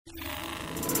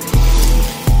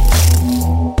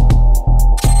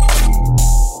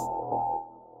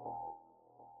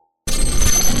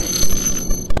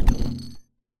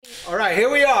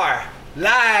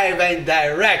and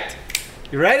direct.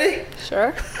 You ready?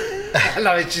 Sure. I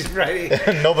love it. She's ready.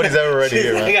 Nobody's ever ready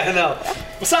here, man. I gotta know.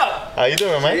 What's up? How you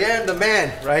doing, man? Yeah, the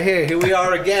man. Right here. Here we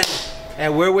are again.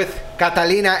 And we're with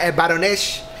Catalina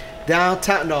Arango.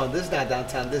 Downtown. No, this is not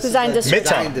downtown. This Design is District.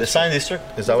 Midtown. Design District?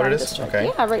 Is that what it is? District.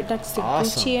 Okay. Yeah, right next to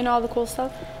Awesome. Gucci and all the cool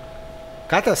stuff.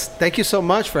 Gatas, thank you so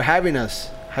much for having us.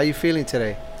 How you feeling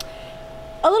today?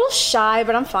 A little shy,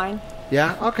 but I'm fine.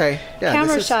 Yeah? Okay. Yeah,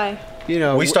 Camera this is, shy. You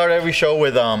know, We start every show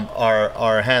with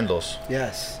our handles.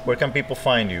 Yes. Where can people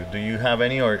find you? Do you have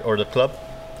any or the club?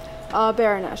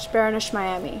 Baronesh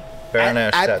Miami.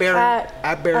 Baronesh. At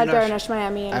At Baronesh. Baronesh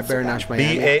Miami. At Instagram. Baronesh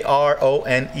Miami.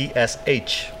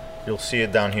 Baronesh. You'll see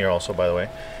it down here also, by the way.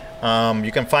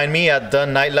 You can find me at The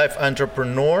Nightlife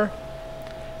Entrepreneur.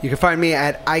 You can find me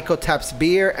at Ico Taps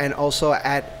Beer and also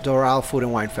at Doral Food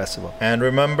and Wine Festival. And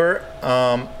remember,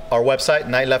 our website,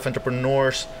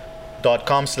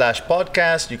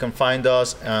 nightlifeentrepreneurs.com/podcast. You can find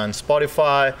us on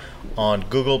Spotify, on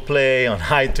Google Play, on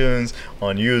iTunes,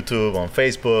 on YouTube, on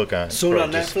Facebook. Soon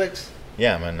on Netflix.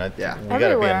 Yeah, man. Yeah. We gotta be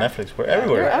on Everywhere. Netflix. We're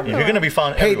everywhere. everywhere. You're gonna be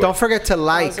found Hey, everywhere. don't forget to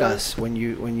like Awesome. us when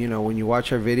you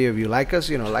watch our video. If you like us,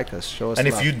 like us. Show us And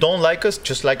love. if you don't like us,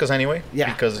 just like us anyway.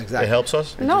 Yeah, because exactly. it helps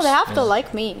us. No, they have to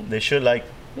like me. They should like.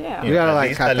 Yeah. You gotta at like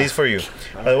least, Kata. at least for you.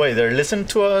 By the way, they're listening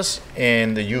to us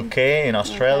in the UK, in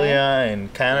Australia, in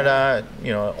Canada,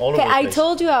 all over Okay, the I place.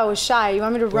 told you I was shy. You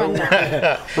want me to run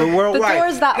now? We're worldwide. The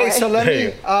door's that hey, way. so let There me.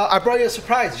 you I brought you a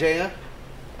surprise, Jaya.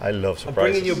 I love I'm surprises.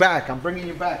 bringing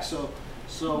you back. So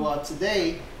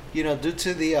today, due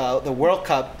to the World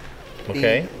Cup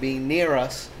being near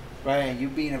us, right, and you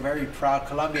being a very proud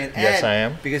Colombian. Yes, and I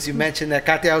am. Because you mentioned that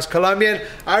Katia was Colombian,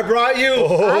 I brought you.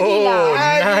 Oh,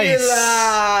 nice.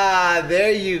 Águila.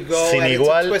 There you go. Sin and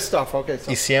igual it's a twist off. Okay, so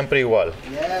Y siempre igual.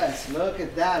 yes, look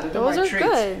at that. Look Those at my are treats.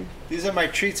 good. These are my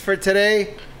treats for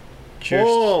today. Cheers.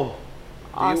 Boom.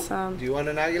 Awesome. Do you want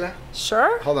an águila?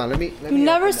 Sure. Hold on, let me. You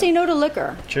never say no to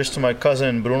liquor. Cheers to my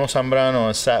cousin Bruno Zambrano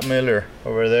and Sat Miller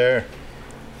over there.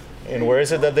 And where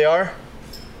is it that they are?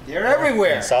 They're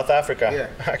everywhere. In South Africa, Here.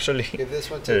 actually. Give this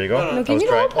one to There you go. No, No, I give was me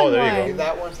the trying. open Oh, there you one. go. Give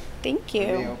that one. Thank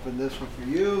Let me you. open this one for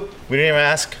you. We didn't even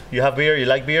ask. You have beer? You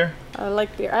like beer? I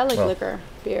like beer. I like Well, liquor,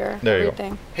 beer, there you go.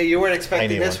 everything. Hey, you weren't I expecting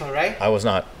need this one, right? I was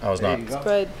not. There you go.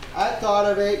 Good. I thought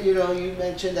of it. You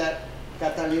mentioned that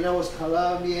Catalina was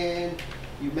Colombian.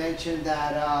 You mentioned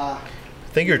that. I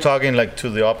think you're talking like to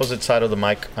the opposite side of the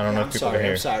mic. I don't know if people can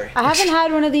hear. I'm sorry. I haven't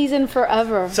had one of these in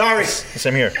forever. Sorry.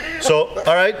 Same here. So,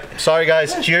 all right. Sorry,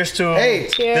 guys. Cheers to Hey.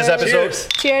 Cheers. this episode. Cheers.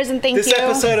 Cheers and thank This you.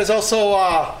 episode is also,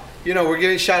 we're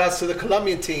giving shout outs to the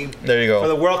Colombian team There you for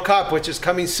the go. World Cup, which is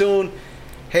coming soon.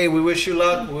 Hey, we wish you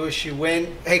luck. We wish you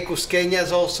win. Hey, Cusqueña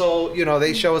is also,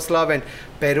 they show us love. And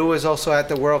Peru is also at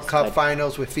the World Cup Good.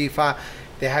 finals with FIFA.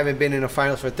 They haven't been in the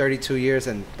finals for 32 years,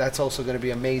 and that's also going to be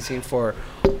amazing for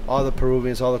all the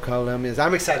Peruvians, all the Colombians.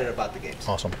 I'm excited about the games.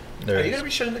 Awesome. There Are it you going is. to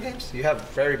be showing the games? You have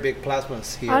very big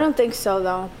plasmas here. I don't think so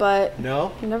though, but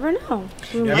No? you never know.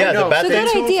 Yeah, the bad It's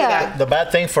a thing. good idea. The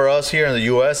bad thing for us here in the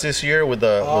U.S. this year with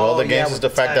all the yeah, games with is the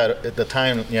the fact time. that at the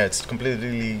time, it's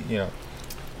completely,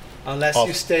 Unless Off.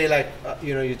 you stay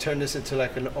you turn this into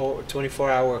like an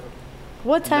 24-hour.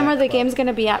 What time are the Black games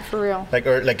gonna be at for real? like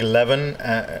 11.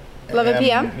 11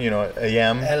 p.m.?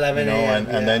 AM. 11 a.m.,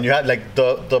 and then you have like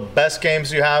the best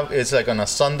games you have is like on a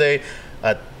Sunday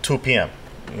at 2 p.m.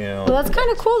 Well, that's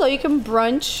kind of cool though. You can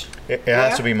brunch. It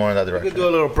has to be more in that You direction. could do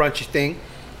a little brunchy thing.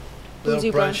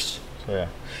 Boozy brunch. So yeah.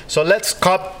 So let's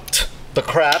cut the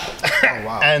crap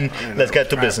wow. and I didn't let's know get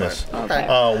to crap, business. right.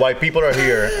 Okay. Why people are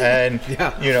here, and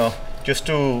Yeah. just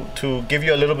to give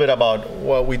you a little bit about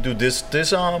what we do. This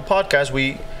podcast,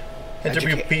 we interview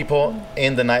Educate. people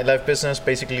in the nightlife business,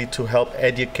 basically to help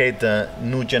educate the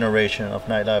new generation of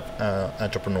nightlife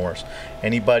entrepreneurs.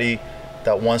 Anybody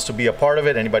that wants to be a part of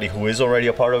it, anybody who is already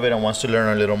a part of it and wants to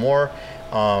learn a little more,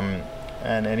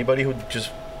 and anybody who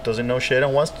just doesn't know shit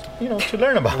and wants to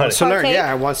learn about Wants to it. learn, Okay.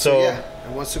 yeah. And wants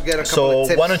to get a couple So of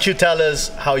tips. why don't you tell us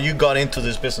how you got into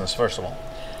this business first of all?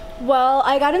 Well,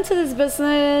 I got into this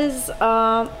business.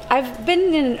 I've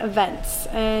been in events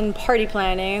and party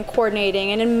planning and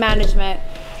coordinating and in management.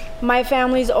 My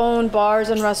family's owned bars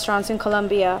and restaurants in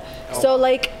Colombia. So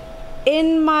like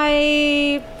in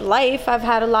my life, I've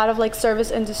had a lot of like service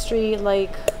industry,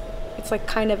 like it's like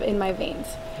kind of in my veins.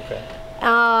 Okay.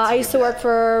 I used to work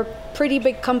for pretty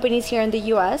big companies here in the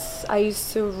US. I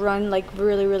used to run like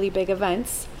really, really big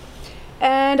events.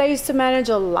 And I used to manage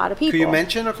a lot of people. Could you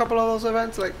mention a couple of those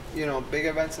events, like big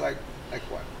events, like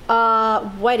what?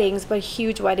 Weddings, but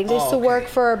huge weddings. I used to work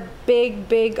for a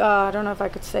big, I don't know if I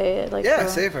could say it. Like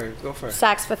say for it. Go for it.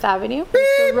 Saks Fifth Avenue. I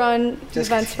used to run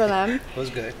events for them. It was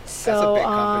good. So, that's a big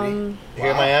company.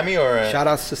 Here in Miami or? Shout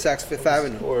outs to Saks Fifth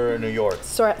Avenue. Or New York?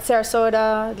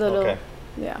 Sarasota, Okay.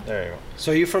 Yeah. There you go.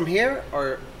 So you from here,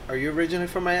 or are you originally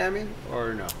from Miami,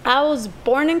 or no? I was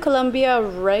born in Colombia,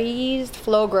 raised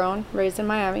in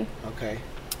Miami. Okay.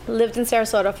 Lived in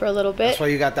Sarasota for a little bit. That's why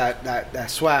you got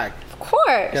that swag. Of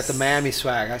course. You got the Miami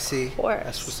swag. I see. Of course.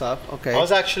 That's what's up. Okay. I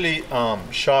was actually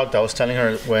shocked. I was telling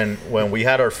her when we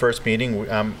had our first meeting.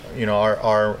 You know,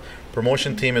 our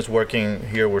promotion team is working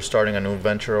here. We're starting a new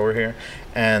venture over here,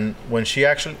 and when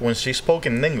she spoke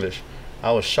in English,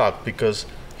 I was shocked because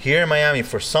here in Miami,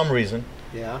 for some reason,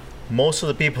 most of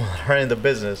the people that are in the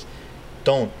business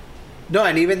don't. No,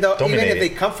 and even if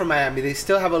they it. come from Miami, they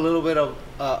still have a little bit of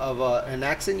an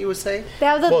accent. You would say they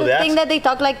have the thing that they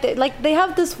talk like they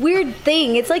have this weird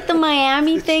thing. It's like the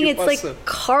Miami thing. It's like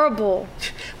horrible.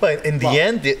 But in the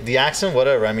end, the accent,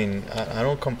 whatever. I mean, I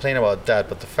don't complain about that.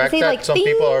 But the fact that like, some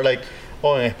people are like,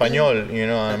 oh, en español, you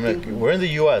know, I'm like, we're in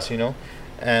the U.S., you know,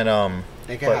 and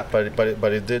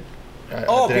but it did.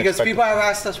 Because people have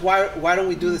asked us why don't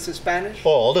we do this in Spanish? Oh,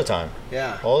 all the time.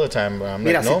 Yeah. All the time. I'm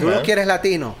Mira, like, si no, tú man. no quieres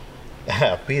latino,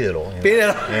 Pídelo.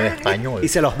 pídelo. En español. Y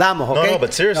se los damos, okay? No,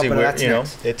 but seriously, but we're, that's you know,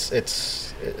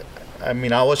 next. I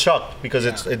mean, I was shocked because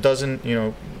it doesn't, you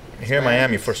know, here in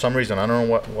Miami for some reason. I don't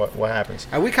know what happens.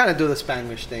 And we kind of do the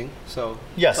Spanish thing, so.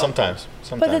 Yeah, sometimes.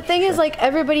 But the thing is, like,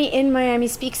 everybody in Miami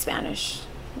speaks Spanish,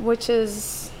 which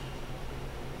is,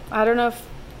 I don't know if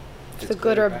it's a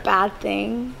good or bad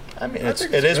thing. I mean,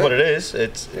 it is what it is.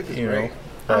 It's you know.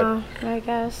 But, I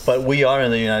guess. But we are in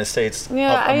the United States of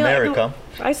America.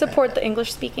 I support the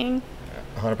English speaking.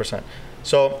 100%.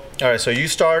 So, all right. So you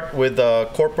start with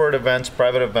corporate events,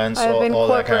 private events, all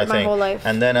that kind of thing. My whole life.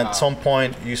 And then at some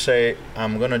point you say,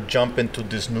 I'm gonna jump into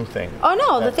this new thing. Oh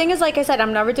no! The thing is, like I said,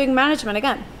 I'm never doing management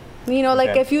again. You know,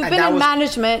 like if you've been in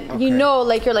management, you know,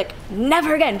 like you're like,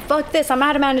 never again. Fuck this. I'm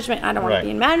out of management. I don't want to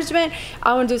be in management.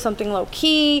 I want to do something low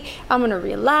key. I'm gonna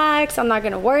relax. I'm not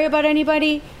gonna worry about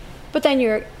anybody. But then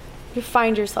you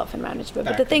find yourself in management.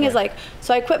 But the thing is, like,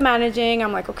 so I quit managing.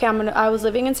 I'm like, okay, I was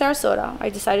living in Sarasota. I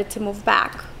decided to move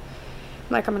back.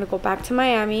 I'm like, I'm gonna go back to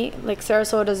Miami. Like,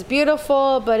 Sarasota's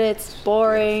beautiful, but it's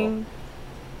boring.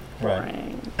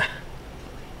 Right.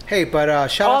 Hey, but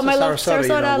shout out to Sarasota.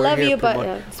 Sarasota, I love you,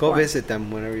 but go visit them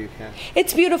whenever you can.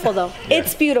 It's beautiful, though.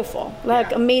 It's beautiful.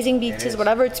 Like amazing beaches,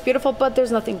 whatever. It's beautiful, but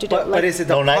there's nothing to do. But is it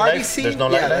the party scene? There's no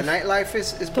nightlife? Yeah, the nightlife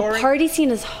is boring. The party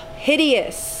scene is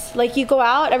hideous. Like, you go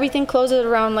out, everything closes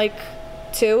around like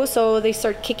 2, so they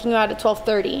start kicking you out at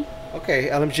 12:30. Okay,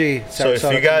 LMG. Sarasota, so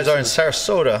if you guys are in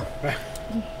Sarasota,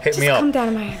 hit me up. Come down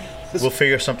to Miami. We'll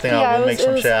figure something out. We'll make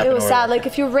some shit happen. It was sad. Like,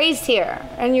 if you're raised here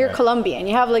and you're Colombian,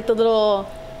 you have like the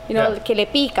little, you know, que le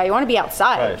pica. You want to be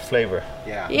outside. Right, flavor.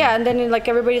 Yeah. Yeah, and then like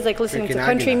everybody's like listening to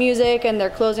country music and they're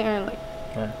closing and like.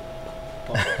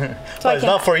 Right. So it's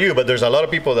not for you, but there's a lot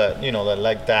of people that, you know, that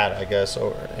like that, I guess,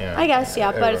 or you know. I guess,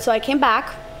 yeah. But so I came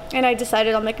back and I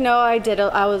decided, I'm like, no,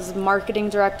 I was marketing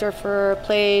director for a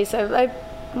place. I'm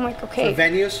like, okay. For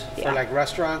venues? For like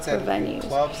restaurants and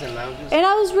clubs and lounges? And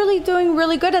I was doing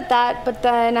really good at that, but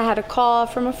then I had a call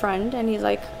from a friend and he's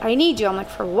like, I need you. I'm like,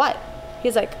 for what?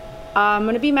 He's like, I'm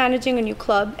going to be managing a new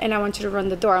club and I want you to run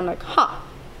the door. I'm like, huh.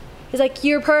 He's like,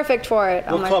 you're perfect for it.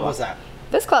 What club was that?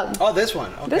 This club. Oh, this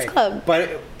one. Okay. This club.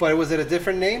 But was it a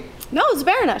different name? No, it's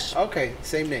Baronesh. Okay,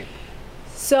 same name.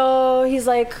 So he's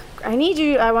like, I need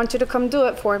you. I want you to come do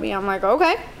it for me. I'm like,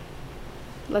 okay,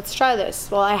 let's try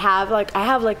this. Well, I have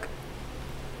like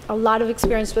a lot of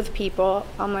experience with people.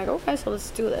 I'm like, okay, so let's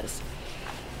do this.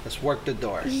 Let's work the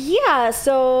door. Yeah.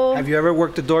 So. Have you ever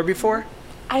worked the door before?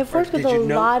 I've worked with a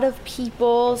lot of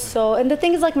people, so, and the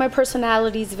thing is, like, my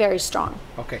personality is very strong.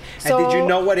 Okay. So, and did you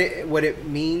know what it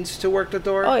means to work the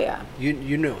door? Oh yeah.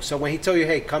 You knew. So when he told you,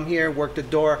 hey, come here, work the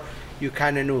door, you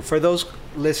kind of knew. For those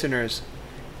listeners,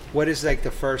 what is like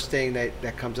the first thing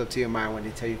that comes up to your mind when they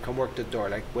tell you, come work the door?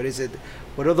 Like, what is it?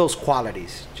 What are those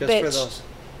qualities? Just bitch. For those.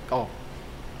 Oh.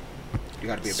 You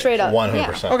gotta be a straight bitch. up.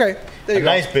 100%. Okay. There you go.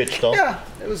 Nice bitch, though. Yeah,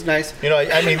 it was nice. You know,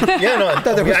 I mean, yeah, no. I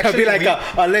thought there was gonna be like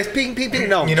let's ping.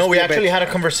 No. You know, we actually had a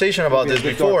conversation about this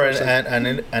before,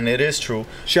 and it is true.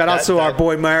 Shout out to our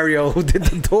boy Mario who did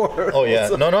the door. Oh yeah,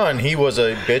 no, and he was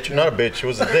a bitch, not a bitch. He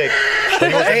was a dick. But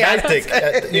he was a nice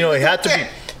dick. You know, he had to be.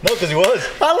 No, because he was.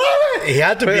 I love it. He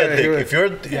had to be a dick.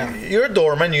 If you're a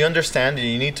doorman, you understand.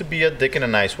 You need to be a dick in a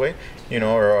nice way. You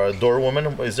know, or a door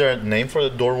woman. Is there a name for a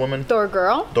door woman? Door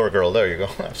girl. Door girl. There you go.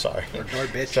 I'm sorry. Or door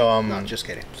bitch. So no, just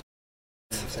kidding.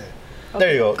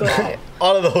 There you go. Good.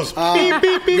 All of those. Beep,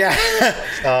 beep, beep.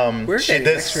 Yeah. We're She getting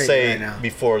did X-rated say right now.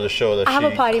 before the show that I have she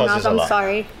a potty cusses mouth. a I'm lot.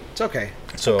 sorry. It's okay.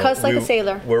 So Cuss like a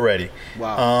sailor. We're ready.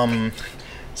 Wow.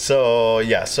 So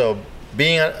yeah. So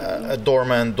being a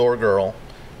doorman, door girl,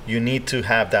 you need to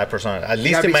have that personality. At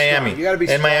least gotta in be strong. Miami. You gotta be in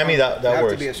strong. Miami, You that have to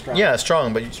works. be a strong- Yeah,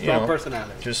 strong, but Strong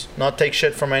personality. just not take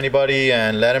shit from anybody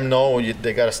and let them know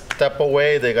they gotta step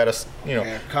away. They gotta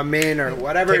Yeah, come in or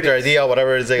whatever take it their is. idea,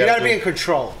 whatever it is they You gotta gotta be do. in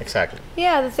control. Exactly.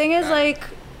 Yeah, the thing is, like,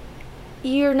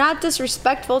 you're not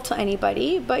disrespectful to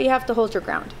anybody, but you have to hold your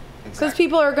ground. Because Exactly.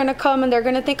 people are gonna come and they're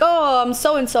gonna think, oh, I'm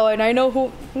so and so, and I know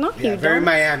who. No, Yeah, you very don't.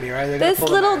 Miami, right? They're gonna This pull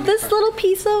the little, Miami this card. little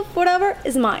piece of whatever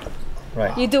is mine.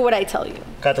 Right. You do what I tell you.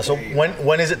 Kata, so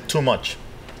when is it too much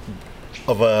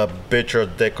of a bitch or a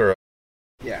dick or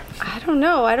Yeah, I don't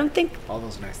know. I don't think. all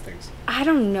those nice things. I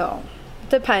don't know.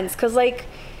 Depends, cause like,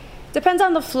 depends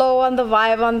on the flow, on the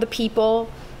vibe, on the people.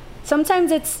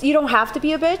 Sometimes it's you don't have to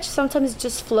be a bitch. Sometimes it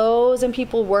just flows and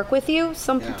people work with you.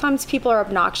 Sometimes people are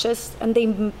obnoxious and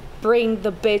they bring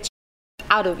the bitch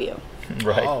out of you.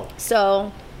 right? Oh,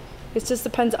 So it just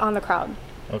depends on the crowd.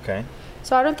 Okay.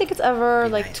 So I don't think it's ever Be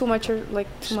like nice. too much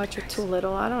or too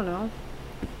little. I don't know.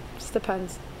 Just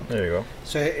depends. There you go.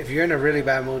 so if you're in a really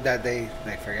bad mood that day,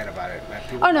 like forget about it. Like,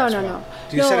 people Oh, no, mess no, well. no.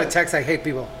 Do you No. send a text like, "Hey,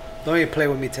 people, don't even play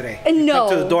with me today"? No. Come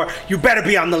to the door. You better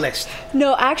be on the list.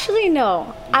 No, actually,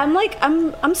 no. I'm like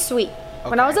I'm sweet.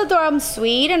 When I was Okay. at the door, I'm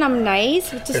sweet and I'm nice.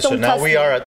 But just Okay, so don't now test we me.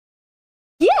 are at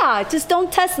Yeah, just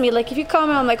don't test me. Like if you come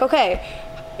and I'm like, okay,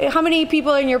 how many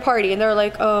people in your party? And they're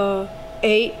like,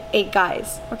 eight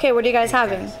guys. Okay, what are you guys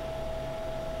having?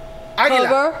 Aguila.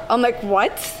 Cover. I'm like,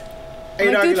 what? I'm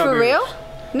Eight like, dude, Aguila for beers. real?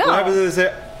 What happens No. is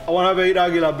that I want to have 8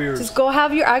 Aguila beers. Just go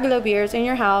have your Aguila beers in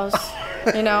your house.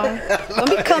 You know, don't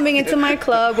be coming into my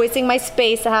club, wasting my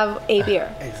space to have a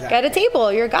beer. Exactly. Get a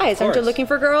table. You're guys. Aren't you course. looking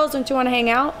for girls? Don't you want to hang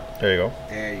out? there you go.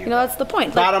 There you You go. know, that's the point.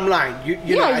 Like, Bottom line, you know,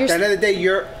 Yeah, at the end of the day,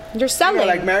 you're selling.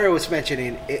 like Mario was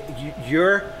mentioning,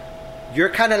 you're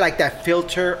kind of like that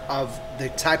filter of the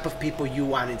type of people you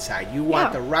want inside. You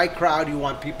want Yeah. the right crowd. You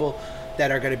want people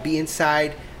that are going to be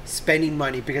inside spending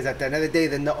money, because at the end of the day,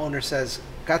 then the owner says,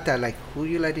 "Gata, like, who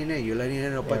you letting in? You're letting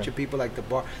in a bunch of people like the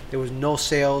bar. There was no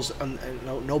sales,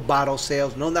 no bottle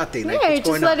sales, no nothing. Like, yeah, what's you're just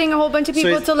going on?" letting a whole bunch of So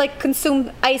people it's- to like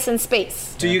consume ice and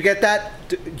space. Do you get that?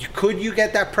 Could you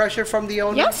get that pressure from the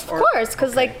owner? Yes, of Or- course,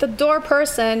 because okay. like the door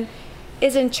person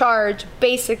is in charge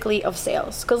basically of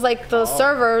sales. Because like the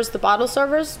servers, the bottle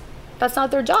servers, that's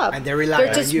not their job. And they're relying They're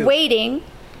on just you. waiting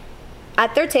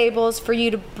at their tables for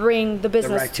you to bring the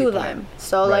business right to people them. in.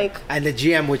 So like, And the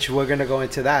GM, which we're gonna go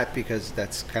into that because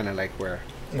that's kind of like where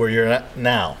Where you're at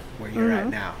now. you're at Mm-hmm.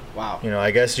 now. Wow. You know, I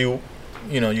guess you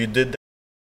did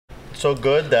so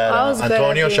good that I was good at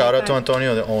Antonio, being shout out to kind.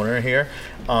 Antonio, the owner here,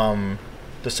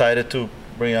 decided to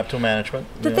bring it up to management.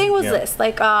 the you thing know, was yeah. this,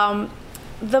 like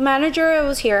the manager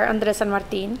was here, Andres San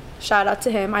Martin. Shout out to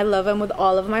him. I love him with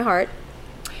all of my heart.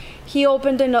 He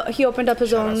opened up his Shout out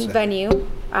to own him. venue.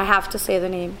 I have to say the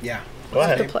name. Yeah. Go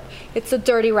ahead. It's the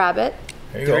Dirty Rabbit.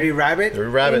 There you Dirty go. Rabbit? Dirty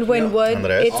Rabbit. In Wynwood.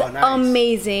 Andres. It's Oh, nice.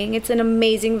 amazing. It's an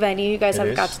amazing venue. You guys It have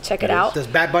is. got to check It it is. out. Does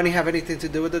Bad Bunny have anything to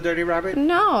do with the Dirty Rabbit?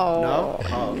 No. No?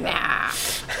 Oh. Nah.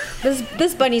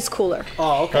 This bunny's cooler.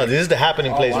 Oh, okay. No, this is the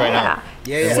happening place right Yeah. now.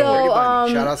 Yeah, yeah. Dirty So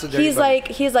Bunny. Shout out to Dirty he's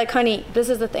Bunny. like, honey, this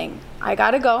is the thing. I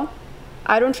gotta go.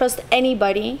 I don't trust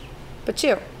anybody but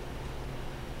you.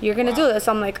 You're gonna do this.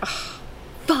 I'm like, ugh,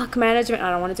 fuck management. I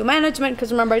don't want to do management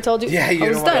because remember I told you Yeah, you I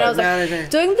was don't done. wanna I was do like,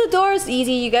 management. doing the door is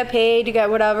easy. You get paid. You get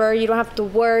whatever. You don't have to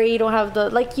worry. You don't have the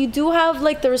like. You do have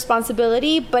like the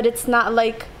responsibility, but it's not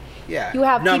like Yeah. you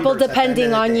have people Numbers at the end depending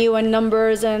of the on day. you and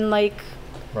numbers and like.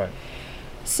 Right.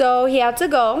 So he had to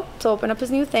go to open up his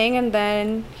new thing, and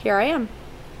then here I am.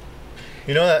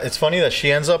 You know that it's funny that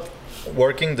she ends up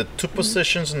working the two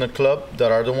positions in the club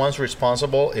that are the ones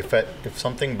responsible if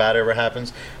something bad ever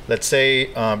happens. Let's say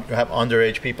you have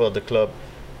underage people at the club.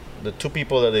 The two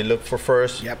people that they look for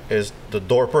first Yep. is the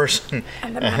door person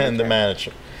And the and the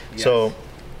manager. Yes. So,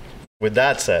 with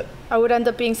that said, I would end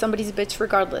up being somebody's bitch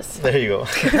regardless. there you go.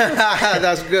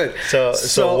 That's good.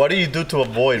 So what do you do to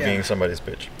avoid Yeah. being somebody's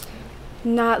bitch?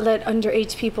 Not let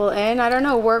underage people in. I don't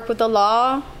know. Work with the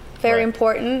law. Very Right.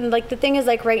 important. Like the thing is,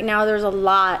 like right now, there's a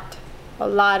lot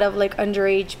of like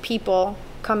underage people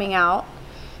coming out.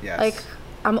 Yes. Like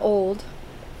I'm old,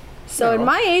 so No. in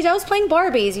my age, I was playing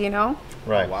Barbies. You know,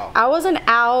 Right. Oh, wow. I wasn't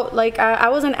out like I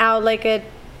wasn't out like at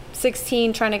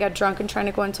 16 trying to get drunk and trying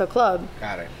to go into a club.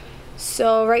 Got it.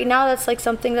 So right now that's like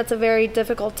something that's a very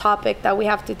difficult topic that we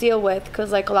have to deal with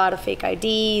because like a lot of fake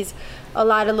IDs, a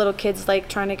lot of little kids like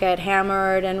trying to get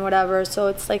hammered and whatever. So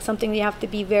it's like something you have to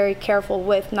be very careful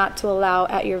with not to allow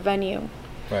at your venue.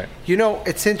 Right. You know,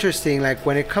 it's interesting. Like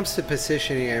when it comes to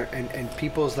positioning and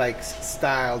people's like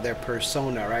style, their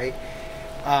persona, right?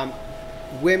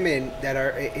 Women that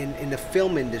are in the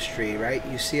film industry, right?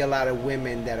 You see a lot of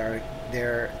women that are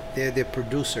they're the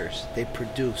producers. They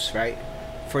produce, right,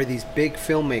 for these big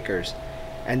filmmakers,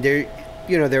 and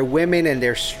they're women and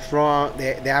they're strong.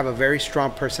 They have a very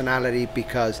strong personality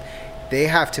because they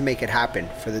have to make it happen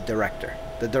for the director.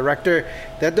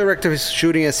 That director is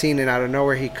shooting a scene, and out of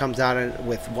nowhere he comes out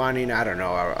with wanting, I don't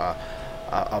know,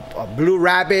 a blue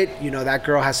rabbit. You know, that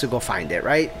girl has to go find it,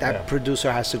 right? That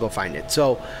producer has to go find it.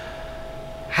 So,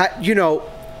 you know,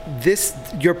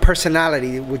 your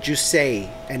personality, would you say,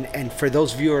 and for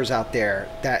those viewers out there,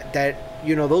 that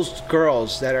you know, those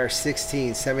girls that are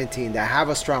 16, 17, that have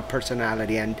a strong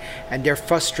personality and they're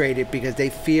frustrated because they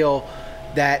feel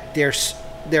that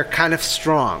they're kind of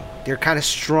strong. They're kind of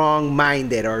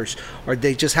strong-minded, or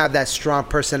they just have that strong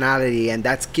personality, and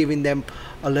that's giving them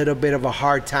a little bit of a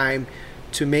hard time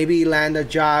to maybe land a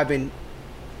job in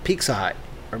Pizza Hut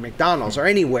or McDonald's or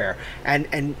anywhere.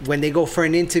 And when they go for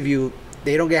an interview,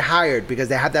 they don't get hired because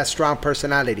they have that strong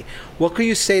personality. What could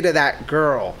you say to that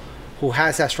girl who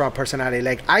has that strong personality?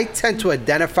 Like, I tend to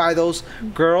identify those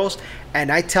girls,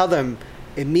 and I tell them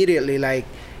immediately, like,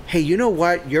 hey, you know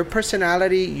what? Your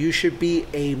personality, you should be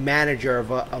a manager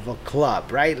of a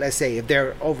club, right? Let's say if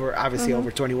they're over, obviously over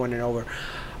 21 and over.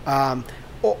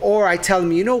 Or I tell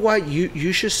them, you know what?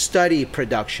 You should study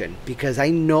production, because I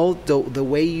know the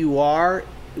way you are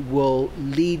will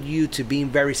lead you to being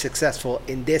very successful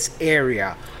in this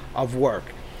area of work.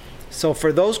 So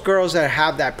for those girls that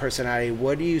have that personality,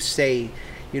 what do you say?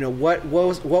 You know, what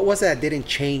was it that didn't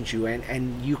change you,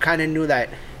 and you kind of knew that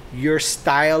your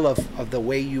style of the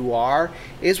way you are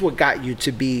is what got you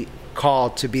to be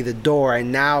called to be the door,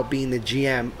 and now being the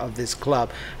GM of this club?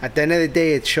 At the end of the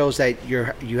day, it shows that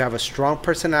you have a strong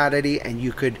personality, and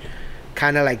you could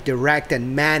kind of like direct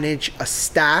and manage a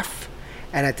staff.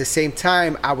 And at the same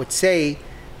time, I would say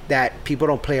that people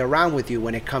don't play around with you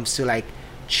when it comes to like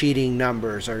cheating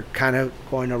numbers or kind of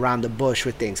going around the bush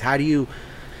with things. How do you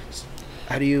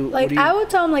like, I would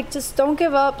tell them, like, just don't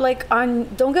give up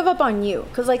on you,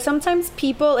 because like sometimes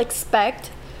people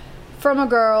expect from a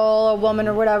girl, a woman,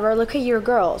 or whatever, look, you're a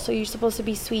girl, so you're supposed to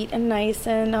be sweet and nice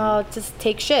and just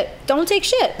take shit. Don't take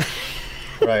shit.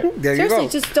 Right. There Seriously, you go.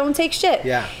 just don't take shit.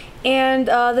 Yeah. And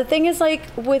the thing is, like,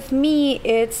 with me,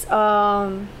 it's I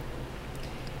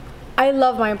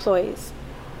love my employees.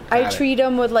 I treat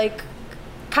them with like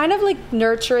kind of like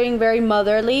nurturing, very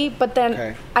motherly, but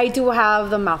then I do have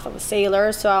the mouth of a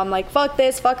sailor, so I'm like, fuck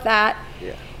this, fuck that.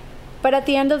 Yeah. But at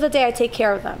the end of the day, I take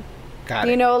care of them. Got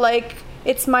it. You know, like,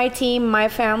 it's my team, my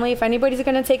family. If anybody's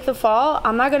gonna take the fall,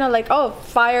 I'm not gonna like, oh,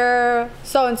 fire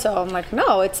so and so. I'm like,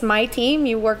 no, it's my team.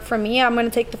 You work for me. I'm gonna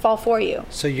take the fall for you.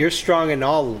 So you're strong in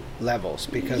all levels,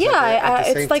 because at the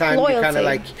same it's like time, loyalty. you're kind of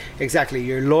like, exactly,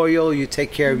 you're loyal. You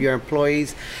take care of your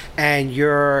employees, and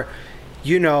you're,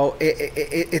 you know,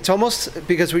 it's almost,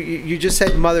 because you just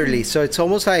said motherly, so it's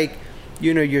almost like,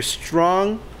 you know, you're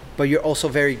strong, but you're also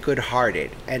very good-hearted,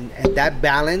 and that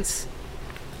balance,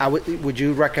 would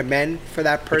you recommend for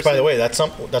that person? Which, by the way, that's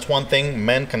one thing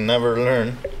men can never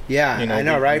learn. Yeah, you know, I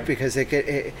know, right? Because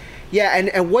yeah,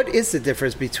 and what is the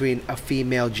difference between a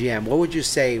female GM? What would you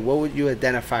say? What would you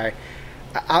identify?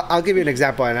 I'll give you an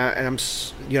example, and I'm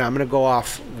going to go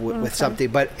off with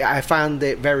something, but I found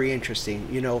it very interesting.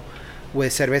 You know,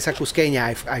 with Cerveza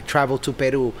Cusqueña, I traveled to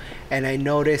Peru, and I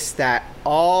noticed that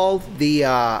all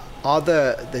the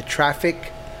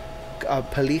traffic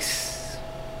police,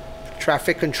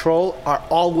 traffic control are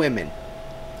all women.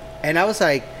 And I was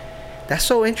like, that's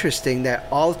so interesting that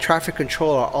all traffic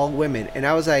control are all women. And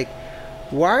I was like,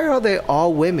 why are they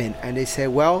all women? And they said,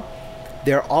 well,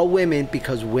 they're all women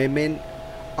because women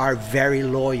are very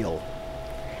loyal,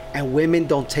 and women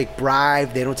don't take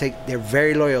bribe, they're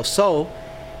very loyal. So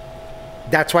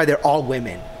that's why they're all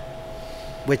women,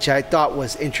 which I thought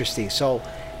was interesting. So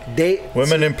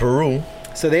women in Peru.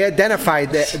 So they identify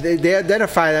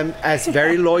them as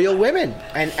very loyal women,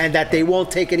 and that they won't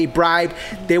take any bribe.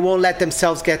 They won't let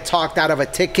themselves get talked out of a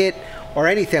ticket or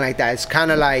anything like that. It's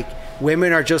kind of like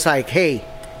women are just like, hey,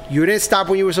 you didn't stop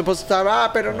when you were supposed to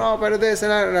stop. Pero no, pero this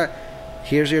and that.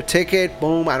 Here's your ticket.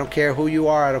 Boom. I don't care who you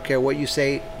are. I don't care what you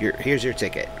say. Here's your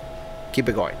ticket. Keep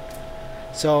it going.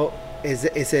 So is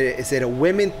it a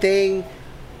women thing?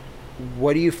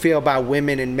 What do you feel about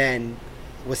women and men?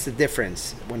 What's the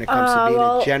difference when it comes to being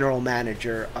a general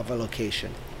manager of a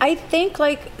location? I think,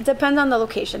 like, it depends on the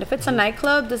location. If it's a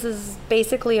nightclub, this is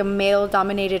basically a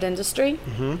male-dominated industry.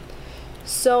 Mm-hmm.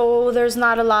 So there's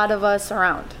not a lot of us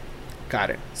around.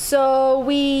 Got it. So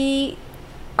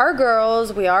are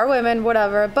girls, we are women,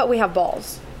 whatever, but we have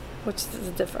balls, which is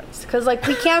the difference. Because like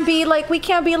we can't be like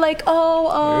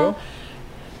oh,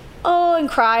 and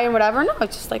cry and whatever. No,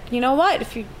 it's just like, you know what?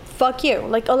 If you fuck you.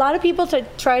 Like a lot of people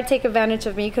try to take advantage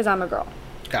of me because I'm a girl.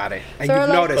 Got it. And So you've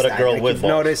like- noticed But a that. girl Like, with you've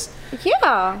balls. noticed.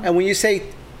 Yeah. And when you say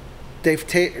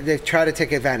they've tried to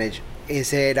take advantage,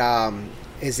 is it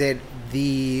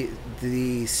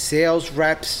the sales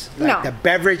reps, like No. the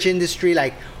beverage industry,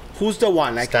 like who's the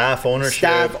one, like Staff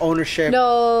ownership.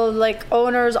 No, like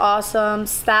owner's awesome.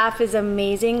 Staff is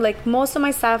amazing. Like most of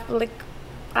my staff, like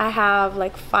I have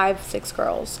like 5-6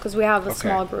 girls because we have a Okay.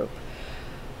 small group.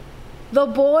 The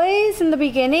boys in the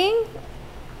beginning,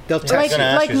 They'll Yeah, I was text gonna you.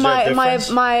 ask like you, is there a difference?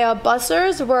 my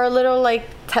bussers were a little like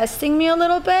testing me a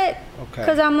little bit Okay.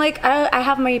 because I'm like I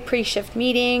have my pre-shift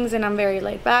meetings and I'm very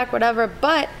laid back, whatever.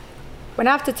 But when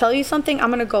I have to tell you something, I'm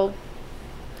gonna go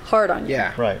hard on you.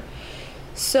 Yeah. Right.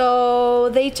 So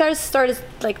they just started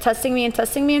like testing me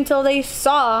until they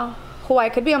saw who I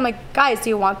could be. I'm like, guys, do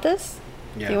you want this?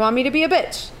 Yeah. Do you want me to be a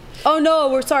bitch? Oh no,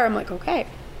 we're sorry. I'm like, okay,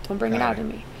 don't bring it Got out it. of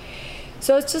me.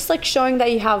 So it's just like showing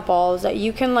that you have balls, that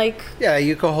you can like Yeah,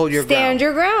 you can hold your stand ground.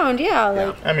 your ground. Yeah,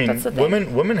 like I mean, that's the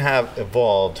thing. women have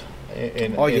evolved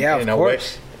in Oh, yeah, in of a way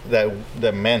course.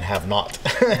 that men have not.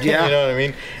 Yeah. You know what I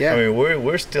mean? Yeah. I mean,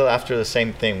 we're still after the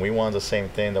same thing. We want the same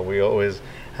thing that we always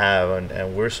have,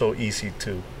 and we're so easy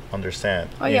to understand.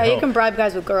 Oh yeah, you know? can bribe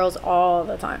guys with girls all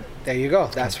the time. There you go.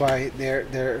 That's why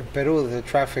they're Peru, the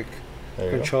traffic There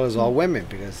you go. control is all women,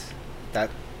 because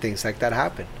that things like that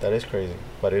happen. That is crazy,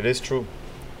 but it is true.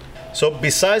 So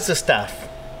besides the staff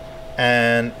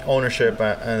and ownership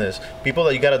and this, people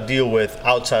that you got to deal with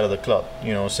outside of the club,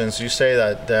 you know, since you say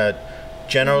that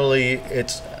generally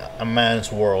it's a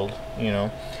man's world, you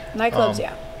know. Nightclubs,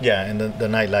 yeah. Yeah, and the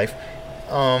nightlife.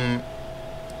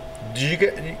 Do you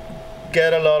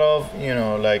get a lot of, you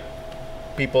know, like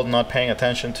people not paying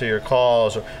attention to your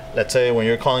calls, or let's say when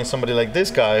you're calling somebody like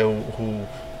this guy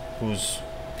who's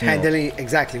you know, Handling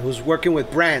exactly, who's working with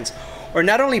brands, or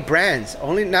not only brands,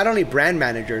 not only brand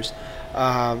managers,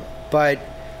 but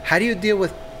how do you deal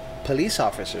with police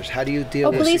officers? How do you deal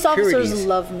with Police officers securities?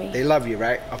 love me. They love you,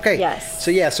 right? Okay. Yes.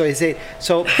 So yeah,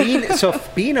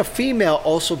 being a female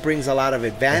also brings a lot of It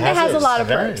advantages. has a lot of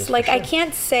Advantages, perks. for Like I sure.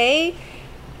 can't say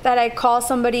that I call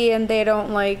somebody and they don't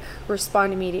like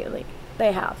respond immediately.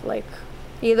 They have like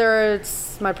either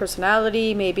it's my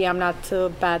personality, maybe I'm not too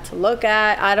bad to look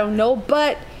at. I don't know,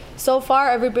 but so far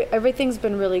everything's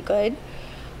been really good.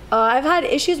 I've had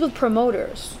issues with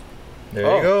promoters. there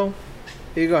Oh. you go.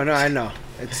 Here you go. No, I know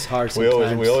it's hard. We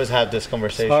Sometimes. always have this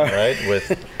conversation, Sorry. right? With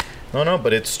no,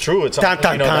 but it's true. It's Dun,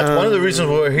 dun, you know, that's dun. one of the reasons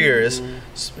we're here. Is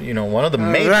you know, one of the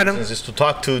main Random. reasons is to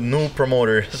talk to new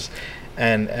promoters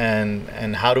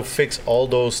and how to fix all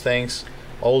those things,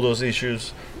 all those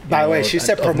issues. you By the way, know, she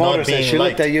said of not promoters, and being she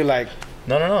looked liked. at you like,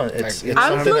 No. It's I'm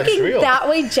I'm something that's looking real. that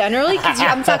way generally because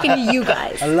I'm talking to you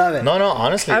guys. I love it. No,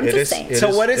 honestly, I'm it just is. saying. it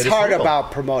So what is it hard real.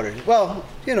 about promoters? Well,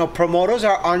 you know, promoters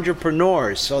are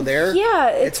entrepreneurs, so they're Yeah,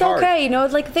 it's hard. okay. You know,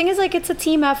 like the thing is, like it's a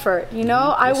team effort. You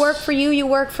know, I work for you, you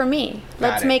work for me.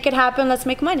 Let's it. make it happen. Let's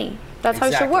make money. That's how it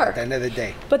should Exactly, work. At the end of the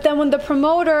day, But then when the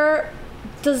promoter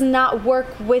does not work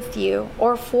with you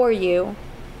or for you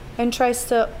and tries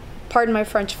to, pardon my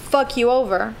French, fuck you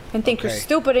over and think you're Okay.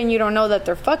 stupid and you don't know that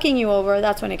they're fucking you over,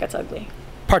 that's when it gets ugly.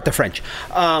 part the French.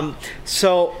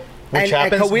 So. Which and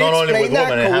happens can we not only explain with that?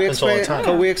 women, it Can we happens all the explain- time.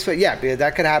 Can we explain? Yeah, because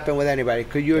that could happen with anybody.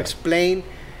 Could you explain,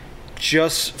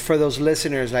 just for those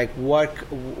listeners, like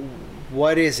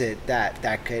what is it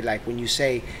that could, like when you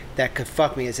say that could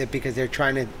fuck me? Is it because they're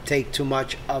trying to take too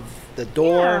much of the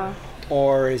door, Yeah.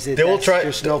 or is it They will that's try.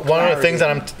 just no One of the things that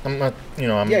clarity? I'm not, you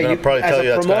know, I'm Yeah, gonna you- probably as tell a you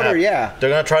that's gonna promoter, happen. yeah. They're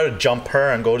gonna try to jump her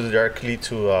and go directly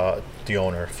to the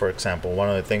owner, for example. One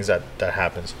of the things that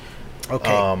happens.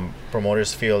 Okay.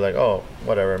 Promoters feel like, oh,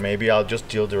 whatever, maybe I'll just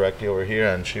deal directly over here,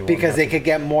 and she won't Because have they to- could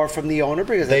get more from the owner,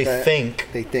 because they at the- think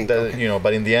they think that, okay. you know,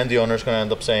 but in the end, the owner's gonna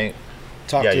end up saying,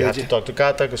 Talk yeah, to you the have to G- talk to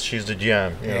Kata because she's the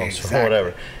GM, you know, Exactly. so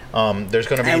whatever. There's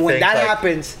gonna be And when things that like,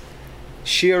 happens,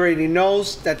 she already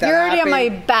knows that You're already happened. on my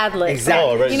bad list. Exactly. oh,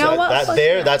 already, You know so what? that Fuck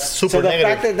there, you. that's super So the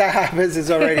negative. fact that happens is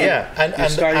already Yeah, you're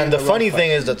and starting the in funny wrong thing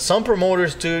foot. is that some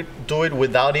promoters do it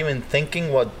without even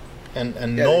thinking what and they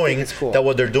knowing think it's cool. that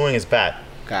what they're doing is bad.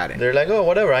 Got it. They're like, oh,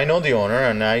 whatever, I know the owner,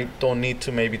 and I don't need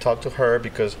to maybe talk to her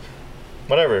because,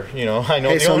 whatever, I know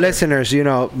Hey, the so owner. listeners,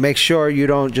 make sure you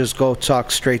don't just go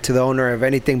talk straight to the owner. If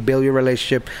anything, build your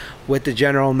relationship with the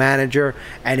general manager,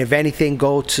 and if anything,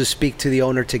 go to speak to the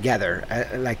owner together.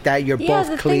 Like that, you're Yeah,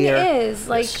 both the clear. thing is,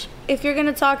 like, Yes. if you're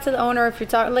gonna talk to the owner, if you're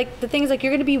talking, like, the thing is, like,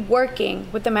 you're gonna be working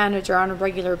with the manager on a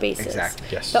regular basis. Exactly.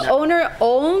 Yes. The owner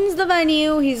owns the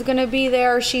venue. He's gonna be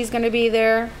there. She's gonna be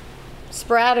there,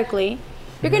 sporadically.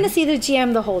 You're gonna see the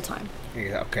GM the whole time.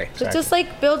 Yeah, okay. So just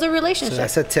like build a So relationship.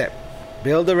 that's a tip.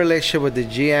 Build a relationship with the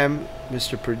GM,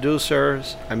 Mr.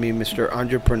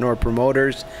 Entrepreneur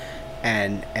Promoters,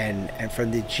 and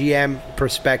from the GM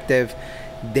perspective,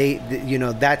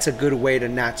 that's a good way to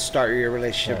not start your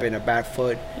relationship in a bad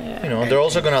foot. Yeah. They're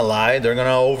also gonna lie. They're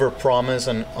gonna overpromise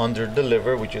and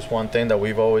underdeliver, which is one thing that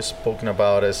we've always spoken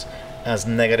about as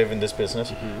negative in this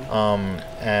business.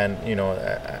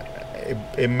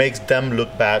 It makes them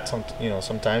look bad.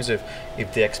 Sometimes if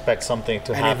they expect something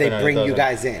to And happen, if they bring it you doesn't.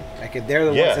 guys in, like if they're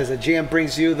the Yeah. ones, as a GM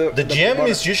brings you the GM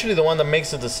promoter. is usually the one that makes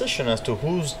the decision as to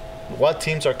what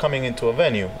teams are coming into a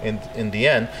venue in the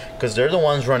end, because they're the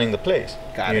ones running the place.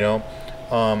 Got it.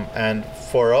 And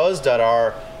for us that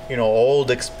are old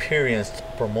experienced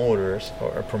promoters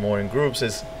or promoting groups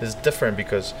is different,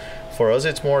 because for us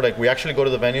it's more like we actually go to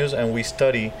the venues and we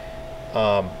study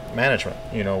management.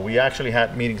 We actually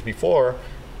had meetings before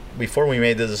we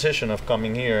made the decision of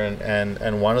coming here,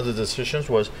 and one of the decisions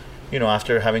was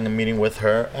after having a meeting with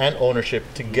her and ownership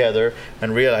together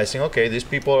and realizing, okay, these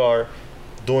people are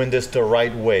doing this the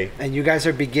right way. And you guys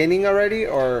are beginning already,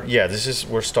 or? Yeah,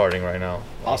 we're starting right now.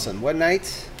 Awesome. What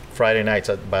nights? Friday nights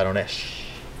at Baronesh.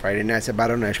 Friday nights at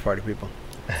Baronesh party, people.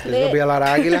 There's gonna be a lot of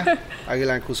Águila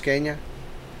and Cusqueña.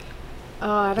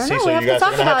 I don't See, know. so We have you to guys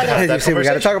talk are gonna have about to have it. that You see, we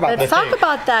gotta talk about Let's that. talk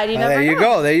about that. You never There you know.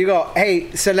 go. There you go.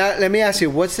 Hey, so now let me ask you,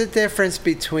 what's the difference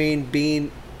between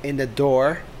being in the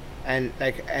door and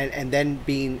then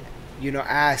being,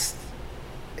 asked?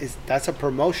 That's a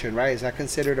promotion, right? Is that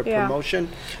considered a Yeah. promotion?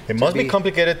 It must be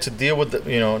complicated to deal with,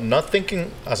 not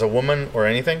thinking as a woman or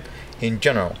anything in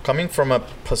general. Coming from a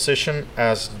position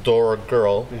as door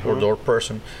girl or door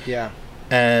person, Yeah.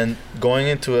 and going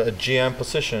into a GM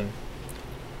position,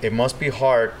 it must be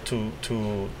hard to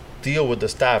deal with the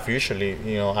staff usually,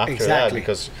 after that, Exactly.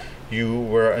 because you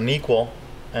were an equal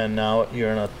and now you're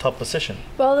in a top position.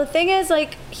 Well, the thing is,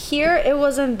 like, here it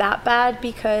wasn't that bad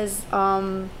because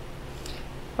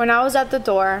when I was at the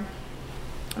door,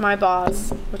 my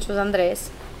boss, which was Andres,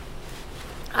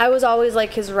 I was always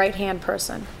like his right-hand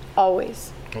person.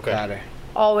 Always. Okay. Got it.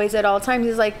 Always, at all times.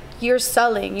 He's like, you're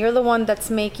selling. You're the one that's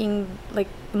making, like,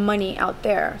 money out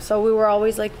there. So we were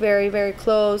always, like, very, very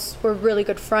close. We're really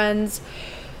good friends.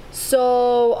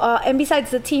 So, and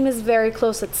besides, the team is very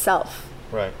close itself.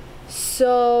 Right.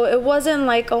 So it wasn't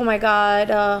like, oh my God,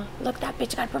 look, that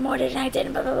bitch got promoted and I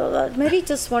didn't, blah, blah, blah, blah. Maybe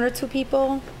just one or two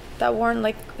people that weren't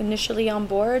like initially on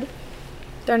board.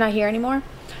 They're not here anymore.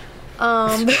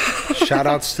 Shout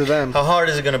outs to them. How hard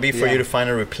is it going to be for Yeah. you to find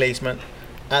a replacement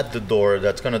at the door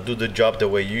that's going to do the job the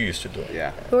way you used to do it?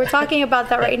 Yeah. We're talking about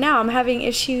that right now. I'm having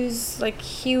issues, like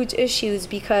huge issues,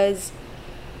 because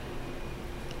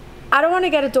I don't want to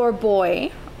get a door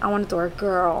boy. I want a door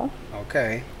girl.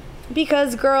 Okay.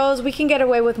 Because girls, we can get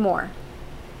away with more.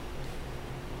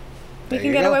 We There can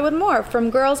you get go. away with more from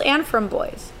girls and from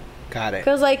boys. Got it.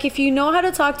 Because, like, if you know how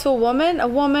to talk to a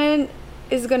woman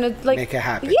is gonna like Make it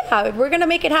happen. Yeah, we're gonna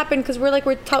make it happen because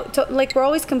we're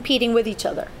always competing with each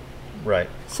other. Right.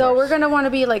 So we're gonna want to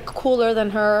be like cooler than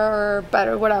her or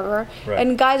better, whatever. Right.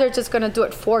 And guys are just gonna do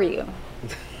it for you.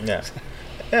 Yeah.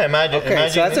 Yeah, imagine. Okay,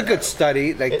 imagine so that's a good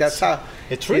study. Like that's how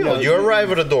It's real. You arrive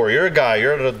at a door. You're a guy.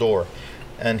 You're at a door,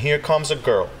 and here comes a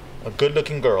girl, a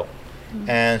good-looking girl,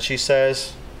 and she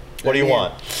says, "What do you me in."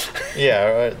 want?"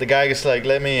 Yeah. The guy is like,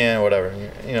 "Let me in," whatever.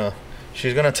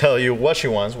 She's gonna tell you what she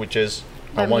wants, which is,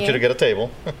 "I Let me want you in. to get a table,"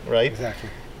 right? Exactly.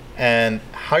 And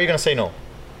how are you gonna say no?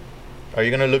 Are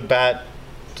you gonna look bad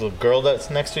to the girl that's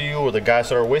next to you, or the guys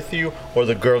that are with you, or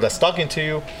the girl that's talking to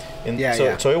you? And Yeah, so,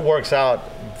 yeah. so it works out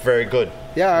very good.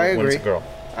 Yeah, I when it's agree. a girl.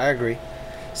 I agree.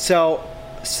 So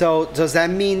does that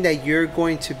mean that you're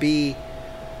going to be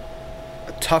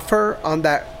tougher on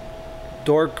that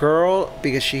door girl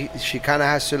because she kind of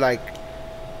has to like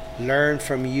learn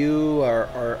from you,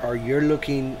 or you're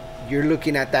looking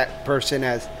at that person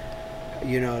as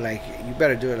like you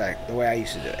better do it like the way I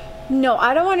used to do it. No,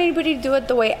 I don't want anybody to do it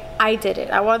the way I did it.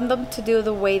 I want them to do it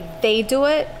the way they do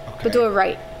it, Okay. but do it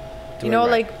right. Do it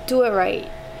right. Like do it right.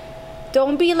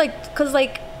 Don't be like, because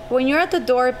like when you're at the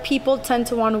door, people tend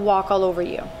to want to walk all over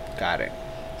you. Got it.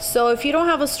 So if you don't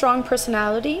have a strong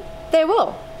personality, they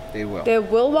will. They will. They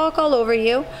will walk all over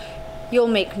you. You'll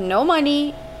make no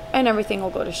money, and everything will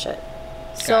go to shit.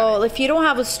 So if you don't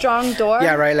have a strong door,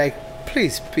 Yeah, right. Like,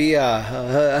 please be.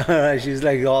 She's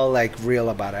like all like real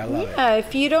about it. I love it. yeah,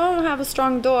 if you don't have a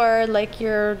strong door, like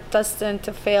you're destined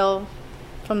to fail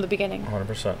from the beginning.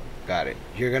 100%. Got it.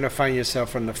 You're gonna find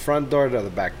yourself from the front door to the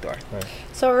back door. Right.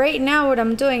 So right now what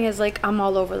I'm doing is like I'm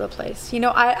all over the place. You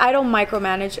know, I don't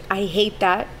micromanage. I hate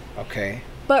that. Okay.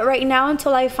 But right now,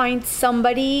 until I find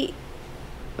somebody,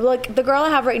 like the girl I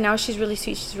have right now, she's really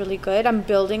sweet, she's really good. I'm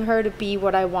building her to be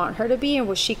what I want her to be and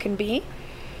what she can be.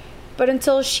 But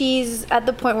until she's at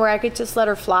the point where I could just let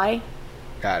her fly,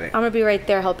 Got it. I'm gonna be right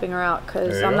there helping her out because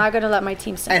There you I'm go. not gonna let my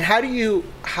team sink. And how do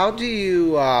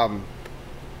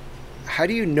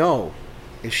you know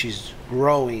if she's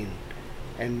growing,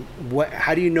 and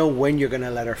how do you know when you're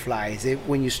gonna let her fly? Is it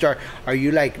when you start? Are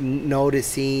you like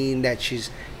noticing that she's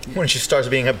When she starts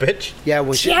being a bitch. Yeah.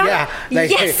 like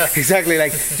Yes. exactly,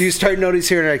 like do you start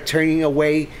noticing her like turning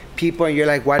away people, and you're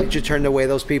like, why did you turn away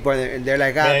those people? And they're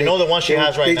like, I know the one she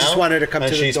has right they now. just wanted to come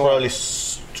and to the she's door. probably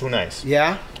too nice.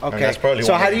 Yeah. Okay. that's probably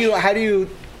So one how of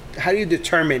do you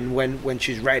determine when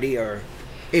she's ready, or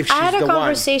if she's I had a the one?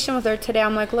 conversation with her today.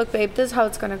 I'm like, look, babe, this is how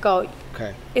it's gonna go.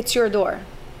 Okay. It's your door.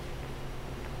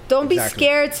 Don't be Exactly.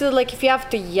 scared to like if you have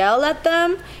to yell at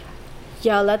them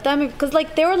because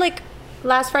like they were like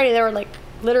last Friday they were like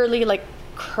literally like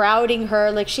crowding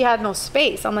her, like she had no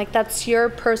space. I'm like, that's your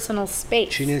personal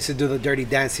space. She needs to do the dirty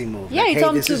dancing move. Yeah, like, you hey, told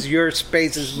 'em this to- is your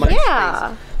space, this is my Yeah.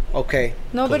 space. Okay.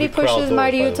 Nobody Because we crowd pushes doors,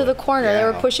 Mighty by you the to way. the corner. They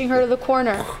were Yeah. pushing her to the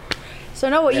corner. So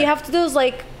no, what you Yeah. have to do is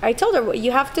like I told her, what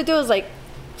you have to do is like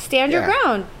stand your Yeah.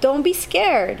 ground. Don't be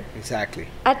scared. Exactly.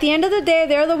 At the end of the day,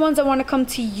 they're the ones that want to come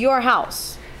to your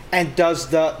house. And does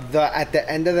the at the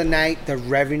end of the night, the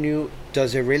revenue,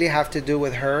 does it really have to do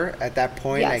with her at that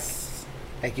point? Yes.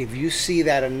 Like if you see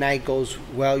that a night goes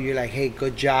well, you're like, hey,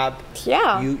 good job.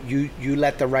 Yeah. You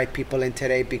let the right people in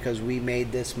today because we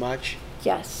made this much.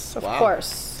 Yes, of Wow.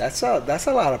 course. That's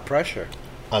a lot of pressure.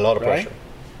 A lot of Right? pressure.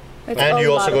 It's And a you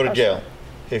lot also of go to pressure. jail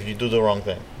if you do the wrong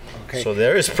thing. Okay. So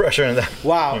there is pressure in that.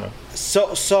 Wow. You know.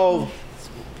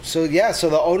 So yeah, so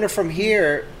the owner from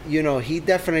here, you know, he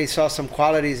definitely saw some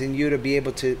qualities in you to be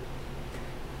able to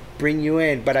bring you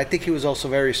in, but I think he was also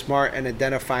very smart in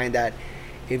identifying that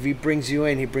if he brings you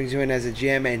in as a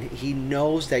GM, and he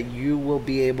knows that you will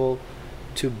be able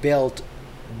to build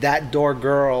that door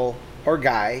girl or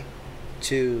guy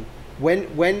to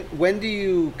when do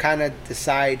you kind of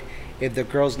decide if the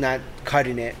girl's not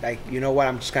cutting it, like, you know what,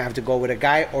 I'm just gonna have to go with a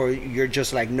guy, or you're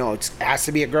just like, no, it has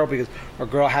to be a girl because a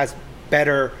girl has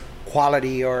better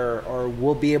quality or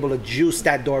will be able to juice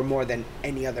that door more than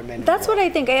any other man. That's what I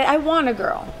think. I want a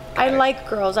girl. I it. like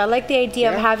girls. I like the idea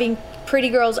of Yeah. having pretty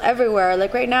girls everywhere.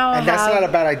 Like right now, And that's not a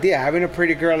bad idea. Having a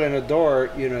pretty girl in a door,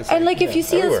 you know. It's And like if you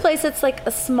see everywhere. this place, it's like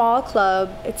a small club.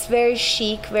 It's very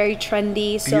chic, very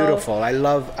trendy. So beautiful.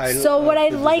 So what I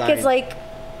the like is design.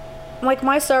 like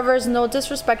my servers, no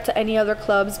disrespect to any other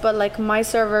clubs, but like my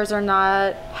servers are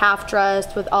not half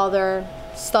dressed with all their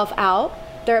stuff out.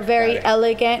 They're very Got it.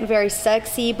 elegant, very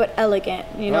sexy, but elegant.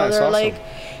 You know, Oh, that's they're awesome. like,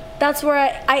 that's where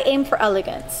I aim for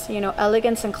elegance, you know,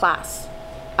 elegance and class.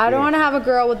 I don't want to have a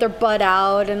girl with their butt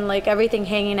out and like everything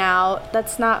hanging out.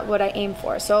 That's not what I aim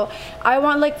for. So I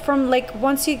want like from like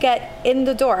once you get in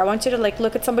the door, I want you to like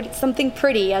look at something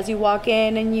pretty as you walk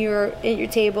in and you're at your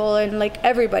table and like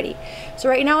everybody. So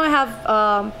right now I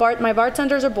have my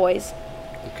bartenders are boys,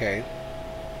 Okay.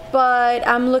 but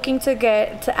I'm looking to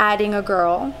get to adding a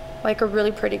girl, like a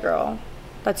really pretty girl.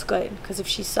 That's good because if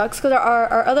she sucks, because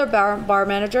our other bar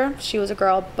manager, she was a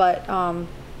girl, but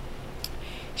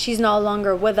she's no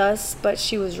longer with us, but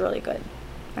she was really good.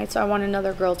 Right, so I want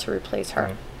another girl to replace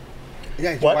her.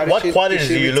 Yeah. why What did qualities did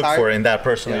do she you look retire? for in that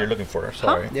person Yeah. that you're looking for?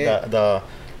 Sorry, Yeah.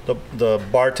 the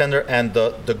bartender and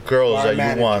the girls Bar that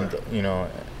manager. you want. You know,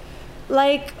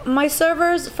 Like my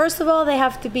servers, first of all, they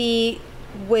have to be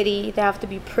witty. They have to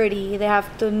be pretty. They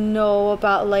have to know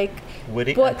about like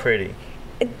witty what and pretty.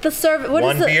 the service. What is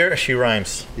One the, beer, she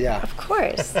rhymes. Yeah. Of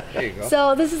course. There you go.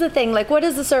 So this is the thing. Like, what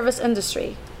is the service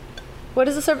industry? What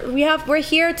is the service? We're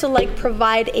here to like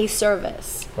provide a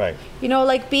service. Right. You know,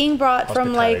 like being brought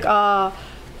from like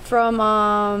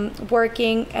Hospitality.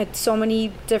 working at so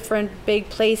many different big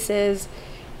places.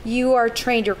 You are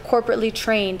trained. You're corporately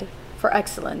trained for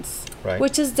excellence. Right.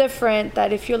 Which is different.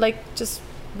 That if you like just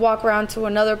walk around to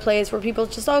another place where people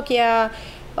just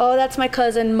oh, that's my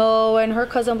cousin Mo and her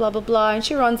cousin blah blah blah, and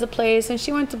she runs the place and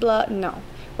she went to blah. No,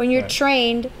 when you're Right.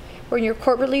 trained, when you're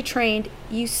corporately trained,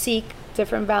 you seek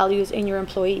different values in your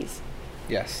employees.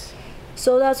 Yes.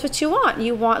 So that's what you want.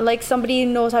 You want like somebody who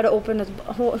knows how to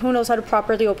who knows how to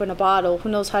properly open a bottle, who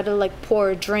knows how to like pour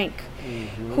a drink,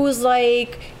 who's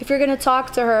like, if you're gonna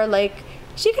talk to her, like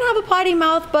She can have a potty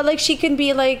mouth, but like she can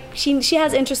be like she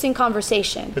has interesting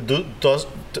conversation. But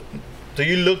do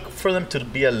you look for them to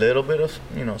be a little bit of,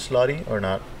 slutty or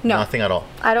not? No. Nothing at all.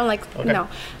 I don't like no.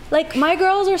 Like my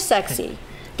girls are sexy.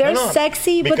 They're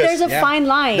sexy, but there's a fine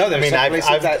line. No, I mean,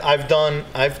 I've done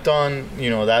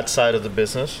that side of the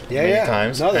business many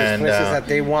times. No, there's places that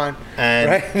they want,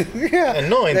 right? And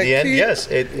no, in the end, yes,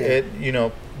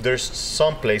 there's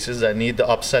some places that need the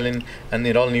upselling, and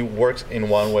it only works in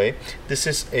one way. This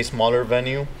is a smaller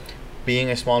venue.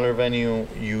 Being a smaller venue,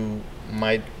 you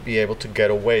might be able to get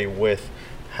away with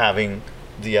having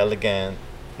the elegant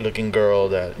looking girl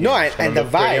that and the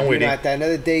vibe. At the end of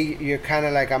the day, you're kind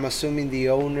of like, I'm assuming the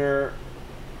owner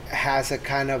has a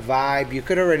kind of vibe. You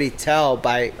could already tell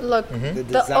by the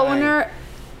design. The owner,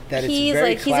 that he's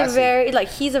very like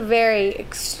he's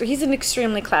an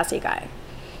extremely classy guy.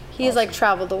 He's awesome. like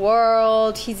traveled the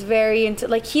world. He's very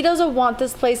into he doesn't want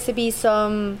this place to be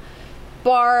some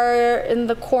bar in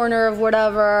the corner of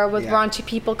whatever with raunchy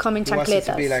people coming chancletas. He wants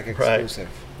it to be like exclusive.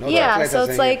 Right. No so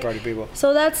it's like,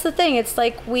 so that's the thing. It's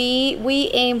like we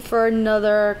aim for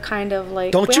another kind of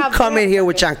like. Don't you come in here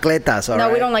with chancletas, all right?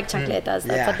 No, we don't like chancletas.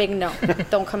 That's a big no.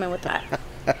 Don't come in with that.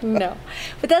 No,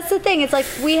 but that's the thing. It's like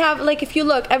we have like, if you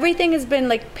look, everything has been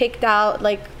like picked out,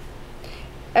 like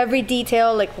every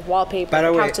detail, like wallpaper,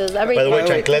 couches, everything. By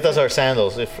the way, chancletas are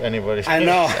sandals, if anybody. I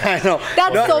know.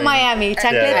 That's so Miami.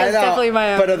 Chancletas is definitely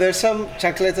Miami. But there's some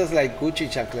chancletas like Gucci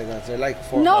chancletas. They're like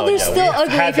 $4. No, they're still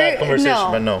ugly. Had that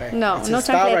conversation, but no. No It's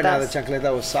style right now, the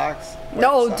chancleta with socks.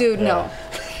 No, dude, no.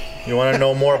 You want to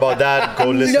know more about that?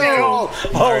 Go listen to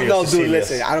Mario dude,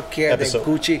 listen. I don't care if they're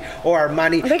Gucci or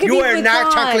Armani. They could You be are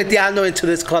not Vuitton. chancleteando into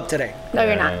this club today. No,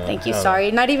 you're not. Thank you.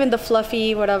 Sorry. Not even the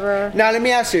fluffy whatever. Now, let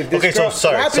me ask you. If this girl,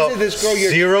 what happens if this girl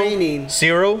you're training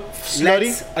slutty?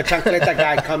 lets a chancleta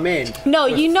guy come in? No,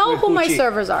 with, you know with who my Gucci?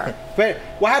 servers are. But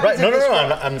what happens Right. if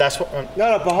this girl...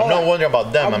 But hold I'm not wondering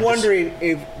about them. I'm wondering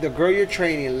if the girl you're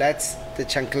training lets the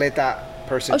chancleta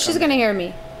person She's going to hear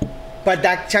me. But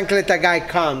that chancleta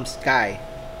guy,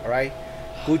 all right?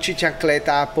 Gucci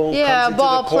chancleta, boom, Yeah, comes into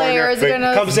ball the corner, players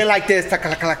comes in like this,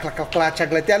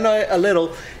 chancleta, a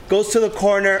little, goes to the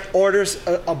corner, orders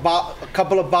a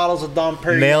couple of bottles of Dom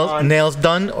Perignon. Nails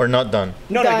done or not done?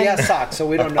 No, he has socks, so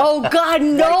we don't know. Oh, God,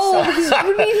 no. What do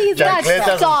you mean he's got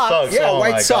socks? Yeah,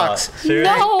 white socks.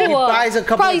 No. He buys a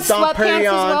couple Probably of Dom sweatpants as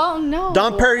Perignon. well? No.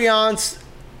 Dom Perignons,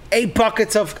 8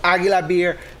 buckets of Aguila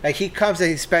beer. Like, he comes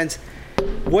and he spends...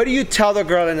 What do you tell the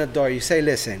girl in the door? You say,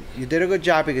 listen, you did a good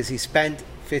job because he spent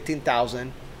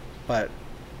 $15,000, but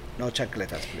no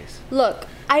chancletas, please. Look,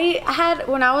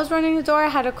 when I was running the door, I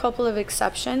had a couple of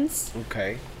exceptions.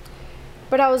 Okay.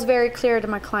 But I was very clear to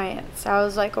my clients. I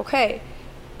was like, okay,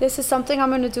 this is something I'm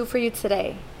going to do for you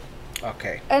today.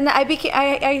 Okay. And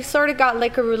I sort of got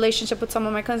like a relationship with some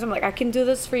of my clients. I'm like, I can do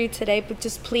this for you today, but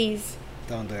just please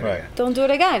don't do it right. again. Don't do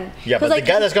it again. Yeah, but the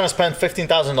guy that's going to spend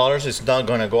 $15,000 is not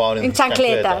going to go out in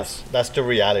chancletas. That's the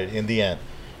reality in the end,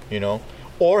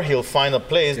 Or he'll find a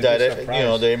place that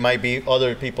there might be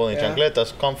other people in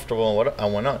chancletas comfortable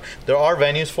and whatnot. There are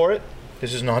venues for it.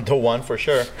 This is not the one for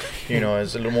sure.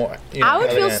 It's a little more. I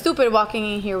would feel stupid walking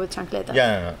in here with chancletas.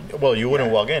 Yeah, no. Well, you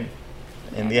wouldn't walk in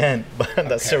the end, but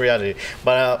that's the reality.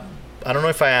 But I don't know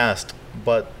if I asked,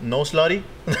 but no slutty?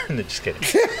 No, just kidding.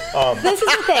 This is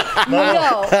the thing.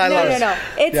 No.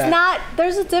 It's not.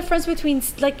 There's a difference between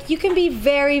you can be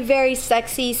very, very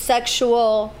sexy,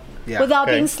 sexual. Yeah. Without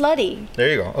being slutty. There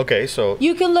you go. Okay, so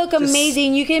you can look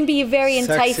amazing. You can be very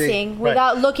enticing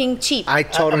without looking cheap.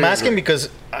 I'm asking because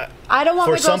I don't want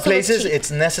for my girls some to look places cheap.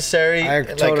 it's necessary,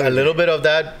 a little bit of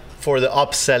that for the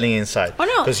upselling inside. Oh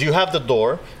no! Because you have the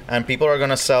door, and people are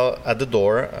gonna sell at the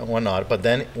door and whatnot. But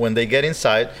then when they get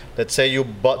inside, let's say you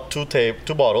bought two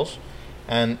bottles,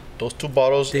 and those 2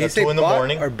 bottles at 2 in the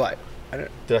morning. Or butt?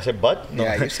 Did I say butt? No.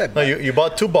 Yeah, you said butt. butt. No, you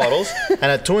bought 2 bottles, and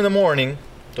at 2 in the morning,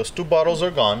 those 2 bottles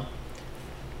are gone.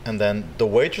 And then the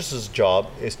waitress's job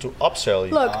is to upsell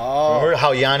you. Look, remember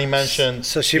how Yanni mentioned?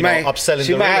 So she might upselling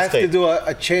she the might real have estate. to do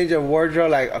a change of wardrobe.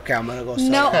 Like, okay, I'm gonna go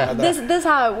sell no, this is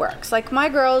how it works. Like my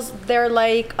girls, they're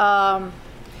like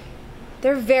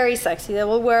they're very sexy. They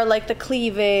will wear like the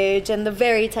cleavage and the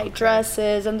very tight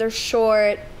dresses, and they're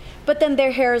short. But then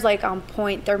their hair is like on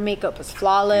point. Their makeup is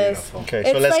flawless. Beautiful.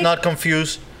 Okay, so let's not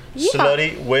confuse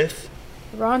slutty with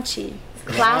raunchy,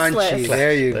 classless. Raunchy.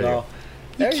 There you go.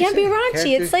 You can't be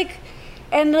raunchy. It's like,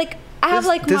 and like I have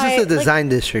like this my. This is the design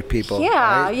district, people.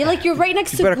 Yeah, right? you're right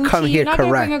next to better Gucci. come here You're not gonna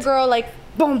bring a correct. girl like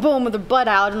boom boom with her butt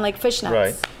out and like fishnets.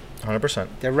 Right, 100%.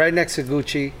 They're right next to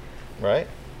Gucci. Right.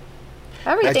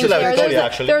 Everything's there.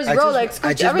 There's Rolex, Gucci.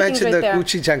 I just Everything's mentioned right the there.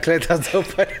 Gucci chancletas, though,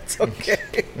 but it's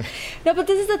okay. No, but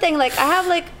this is the thing. Like I have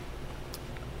like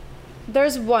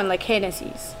There's one like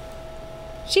Hennessy's.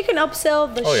 She can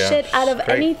upsell the Oh, yeah. shit out of Great.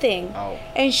 anything, Oh,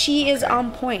 and she is okay.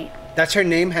 on point. That's her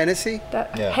name, Hennessy?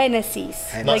 Yeah. Hennessy's,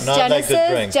 Not- like not like the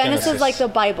Genesis. drink, Genesis, Genesis. like the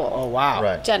Bible. Oh, wow.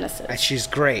 Right. Genesis. And she's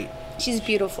great. She's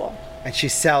beautiful. And she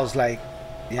sells like,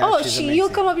 yeah, Oh, she's you'll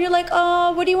amazing. come up. You're like,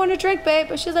 oh, what do you want to drink, babe?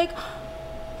 And she's like,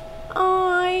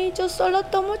 ay, yo solo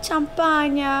tomo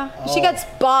champaña. She Oh. gets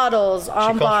bottles She on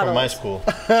comes bottles. from my school.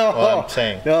 What I'm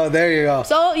saying. No, there you go.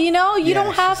 So you know, you Yeah,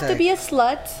 don't have she's to like- be a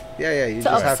slut. Yeah, you to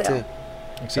just have upsell. to. You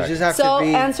Exactly. just have So to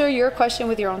be. answer your question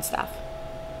with your own staff.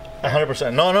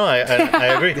 100%. No, I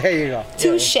agree. There you go.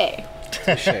 Touche.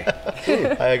 Touche.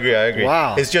 I agree.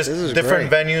 Wow, It's just this is different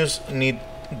great. venues need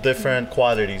different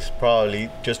qualities, probably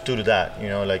just due to that. You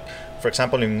know, like for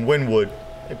example, in Wynwood,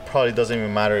 it probably doesn't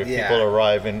even matter if Yeah. people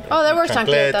arrive in Oh, there were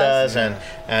chancletas.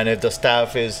 and if the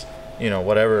staff is,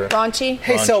 whatever. Raunchy.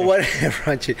 Hey, so Raunchy. what?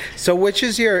 Raunchy. So which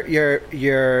is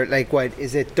your like what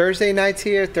is it? Thursday nights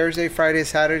here? Thursday, Friday,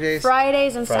 Saturdays?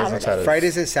 Fridays and Fridays and Saturdays. Saturdays.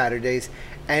 Fridays and Saturdays.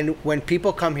 And when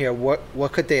people come here, what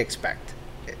could they expect?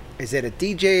 Is it a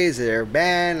DJ? Is there a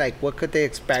band? Like what could they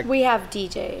expect? We have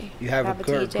DJ. You have a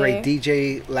DJ. great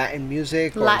DJ, Latin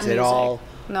music, or Latin is it music. all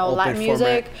No, open Latin format?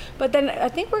 music. But then I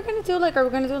think we're gonna do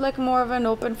like more of an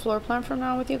open floor plan from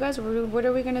now with you guys. What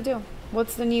are we gonna do?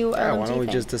 What's the new Yeah, LMG why don't we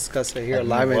thing? just discuss it here I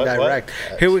live mean, and what? direct?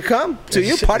 Here we come to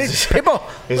you, Is- party is- people,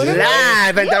 is live it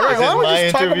and my- direct. Yeah. Why don't we Is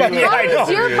it just my talk about interview? it? I How know. is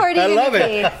your party I gonna love be?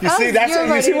 it. You How see, is that's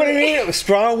your you see what I party mean?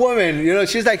 Strong woman.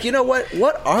 She's like, you know what?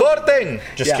 What are Corten!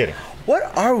 Just Yeah. kidding. What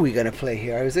are we gonna play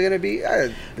here? Is it gonna be?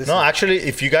 This No, actually,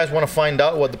 if you guys want to find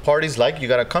out what the party's like, you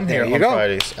gotta come here There you on go.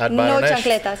 Fridays at No Baronesh.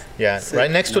 chancletas. Yeah,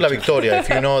 right next to La Victoria. If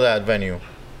you know that venue,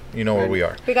 you know where we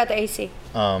are. We got the AC.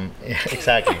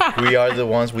 Exactly. We are the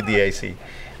ones with the AC.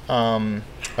 All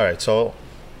right, so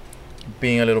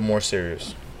being a little more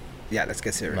serious. Yeah, let's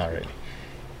get serious. Not really.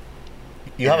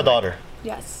 You have a daughter.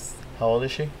 Yes. How old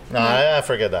is she? No, I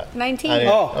forget that. 19. I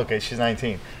didn't- Oh. Okay, she's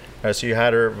 19. All right, so you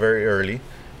had her very early.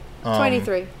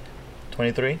 23.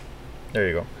 23? There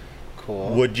you go. Cool.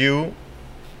 Would you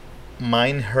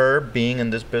mind her being in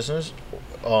this business?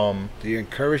 Do you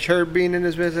encourage her being in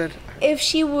this business? If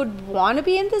she would want to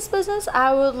be in this business,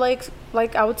 I would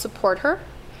I would support her.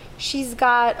 She's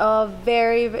got her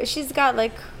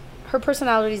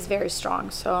personality is very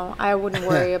strong, so I wouldn't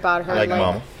worry about her. Like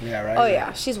mom. Yeah, right. Oh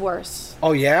yeah, she's worse.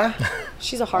 Oh yeah.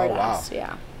 She's a hard Oh, wow. ass.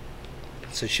 Yeah,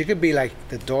 So she could be like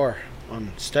the door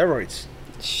on steroids.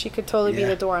 she could totally be Yeah.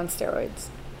 the door on steroids.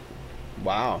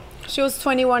 Wow. If she was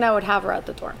 21, I would have her at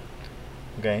the door.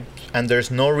 Okay. And there's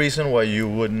no reason why you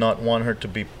would not want her to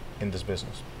be in this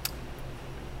business.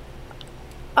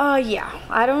 Yeah,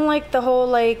 I don't like the whole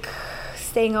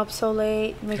staying up so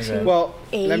late. Makes Okay. you Well,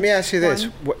 let me age ask you this: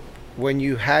 one. when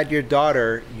you had your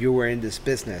daughter, you were in this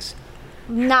business,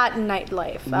 Not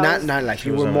nightlife. not like She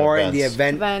you was were in more in the events.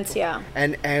 event. events. Yeah.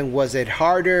 And was it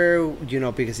harder?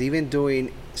 Because even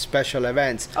doing special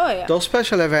events, Oh, yeah. those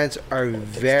special events are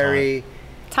very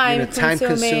Time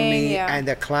consuming. Yeah. and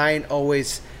the client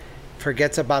always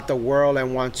forgets about the world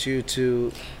and wants you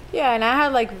to. Yeah, and I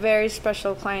had very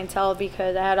special clientele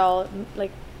because I had all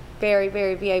very,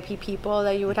 very VIP people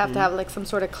that you would have to have some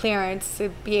sort of clearance to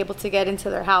be able to get into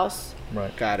their house.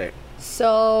 Right. Got it.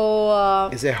 So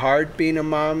Is it hard being a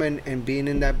mom and being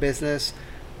in that business?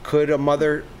 Could a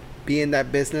mother be in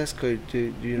that business? Could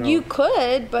you know? you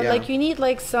could, but Yeah. you need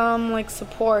some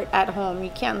support at home.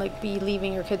 You can't be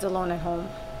leaving your kids alone at home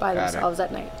by Got it. themselves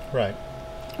at night. Right.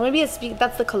 Maybe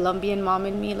that's the Colombian mom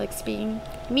in me speaking.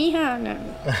 Mija, no.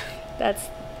 That's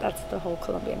the whole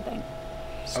Colombian thing.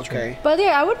 Okay. But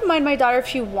yeah, I wouldn't mind my daughter if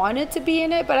she wanted to be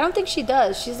in it, but I don't think she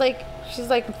does. She's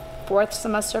fourth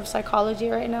semester of psychology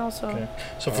right now, so Okay.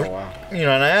 So Oh, wow.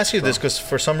 and I ask you this because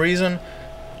for some reason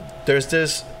there's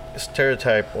this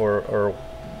stereotype or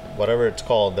whatever it's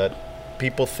called that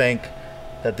people think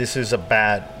that this is a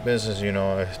bad business.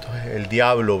 El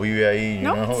diablo vive ahí.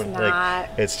 No, it's not.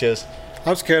 It's just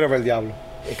I'm scared of El Diablo.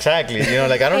 exactly. I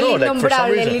don't El know. For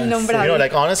some innombrable, el reason,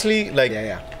 innombrable. honestly,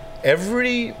 Yeah.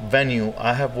 every venue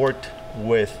I have worked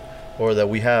with or that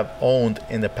we have owned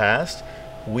in the past,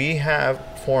 we have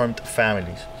formed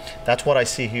families. That's what I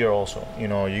see here also.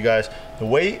 You guys, the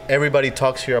way everybody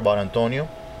talks here about Antonio,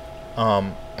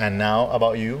 and now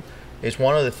about you, is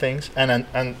one of the things. And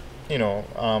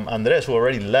Andres, who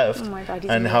already left, Oh my God,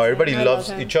 he's and how amazing. everybody I loves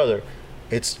love him. each other.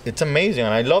 It's amazing,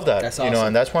 and I love that. That's awesome.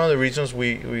 And that's one of the reasons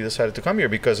we decided to come here,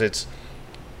 because it's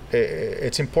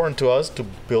important to us to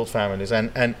build families,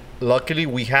 and luckily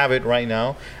we have it right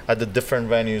now at the different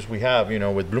venues we have.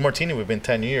 With Blue Martini, we've been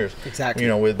 10 years. Exactly.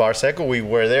 With Bar Seco, we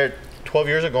were there 12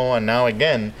 years ago, and now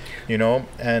again.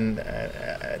 And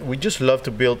we just love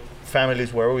to build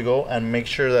families wherever we go, and make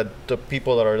sure that the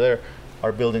people that are there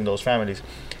are building those families.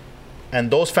 And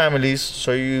those families,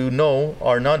 so you know,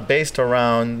 are not based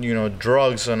around, you know,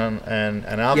 drugs and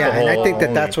alcohol. Yeah, and I think that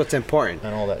only that's what's important.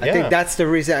 and all that. I think that's the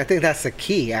reason. I think that's the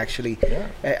key, actually. Yeah.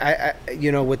 I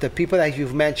you know, with the people that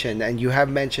you've mentioned, and you have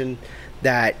mentioned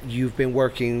that you've been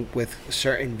working with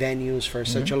certain venues for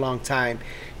such a long time,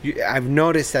 I've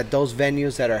noticed that those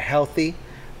venues that are healthy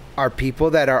are people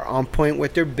that are on point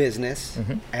with their business,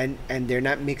 and they're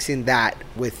not mixing that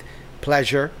with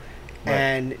pleasure. Right.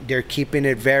 And they're keeping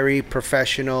it very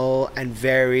professional and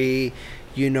very,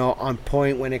 you know, on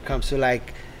point when it comes to,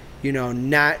 like,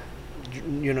 not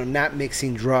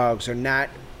mixing drugs or not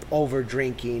over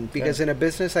drinking. Because in a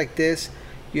business like this,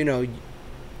 you know,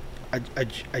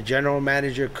 a general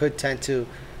manager could tend to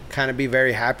kind of be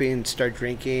very happy and start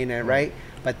drinking, and right?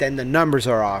 But then the numbers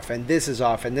are off, and this is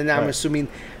off, and then I'm assuming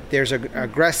there's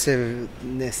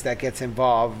aggressiveness that gets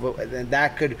involved, and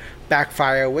that could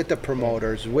backfire with the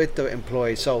promoters, with the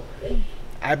employees. So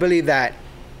I believe that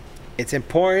it's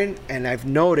important, and I've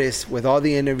noticed with all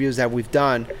the interviews that we've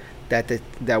done that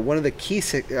that one of the key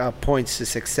points to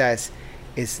success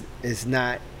is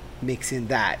not mixing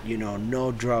that, you know,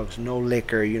 no drugs, no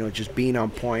liquor, you know, just being on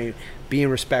point, being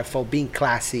respectful, being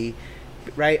classy,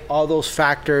 right? All those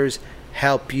factors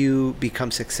help you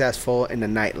become successful in the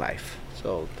nightlife.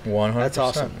 So 100%. That's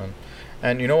awesome. Man.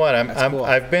 And you know what? Cool.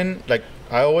 I've been like,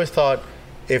 I always thought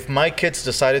if my kids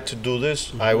decided to do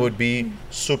this, I would be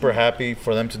super happy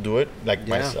for them to do it. Like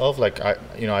myself, like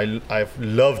I've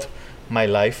loved my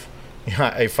life.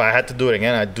 If I had to do it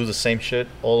again, I'd do the same shit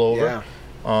all over.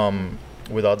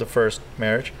 Without the first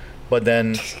marriage, but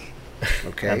then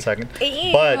okay. 1 second.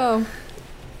 But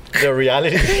the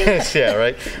reality is, yeah,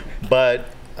 right. But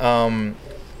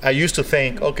I used to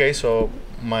think, okay, so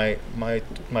my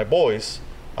boys,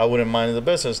 I wouldn't mind the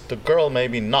business. The girl,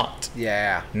 maybe not.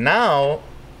 Yeah. Now,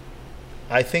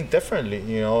 I think differently,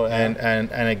 you know. And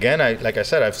again, like I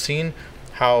said, I've seen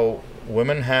how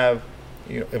women have,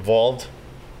 you know, evolved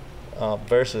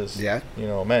versus, you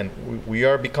know, men. We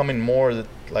are becoming more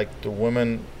like the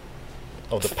women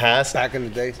of the past. Back in the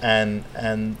days. And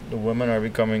the women are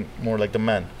becoming more like the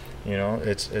men. You know,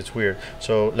 it's weird.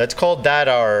 So let's call that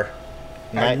our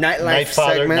night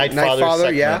father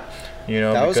segment. Yeah, you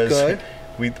know, that was good.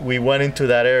 We went into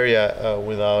that area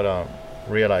without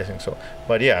realizing. So,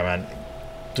 but yeah, man,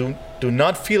 do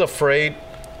not feel afraid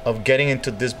of getting into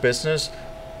this business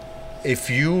if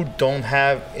you don't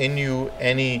have in you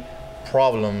any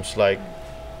problems like,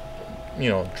 you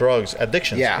know, drugs,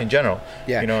 addictions in general.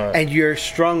 Yeah. You know, and you're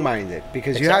strong-minded,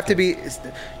 because you have to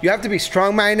be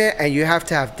strong-minded, and you have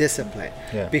to have discipline.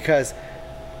 Yeah. Because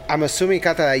I'm assuming,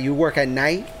 Cata, that you work at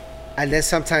night, and then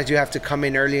sometimes you have to come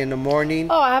in early in the morning.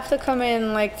 Oh, I have to come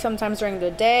in like sometimes during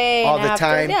the day. All the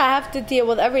time? I have to deal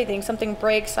with everything. Something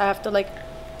breaks, I have to like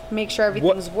make sure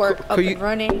everything's and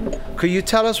running. Could you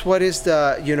tell us what is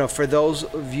the, you know, for those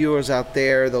viewers out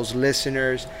there, those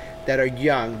listeners that are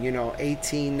young, you know,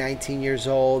 18, 19 years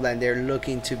old, and they're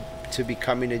looking to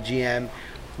becoming a GM,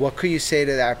 what could you say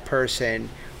to that person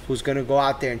who's going to go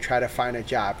out there and try to find a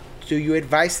job? Do you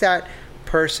advise that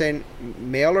person,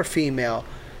 male or female,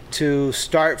 to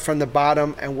start from the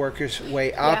bottom and work your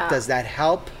way up? Yeah. Does that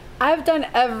help? I've done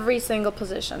every single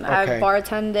position. Okay. I've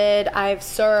bartended, I've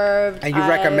served. And you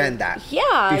recommend that?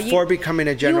 Yeah. Before becoming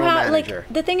a general manager?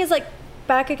 Like, the thing is, like,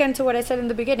 back again to what I said in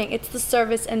the beginning, it's the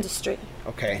service industry.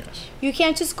 Okay. You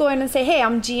can't just go in and say, hey,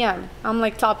 I'm GM. I'm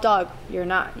like top dog. You're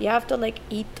not. You have to like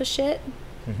eat the shit.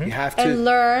 Mm-hmm. You have to. And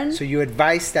learn. So you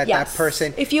advise that that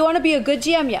person. If you want to be a good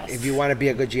GM, yes. If you want to be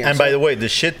a good GM. And by the way, the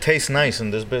shit tastes nice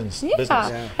in this business.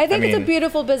 Yeah. I think it's a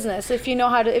beautiful business. If you know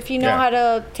how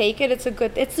to take it, it's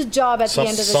a job at the end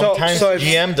of the day. Sometimes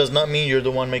GM does not mean you're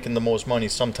the one making the most money.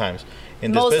 Sometimes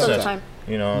in this business. Most of the time.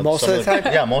 You know, most of the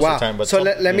time? Yeah, most of the time. But so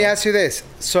let me ask you this.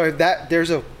 So if there's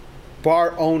a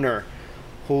bar owner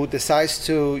who decides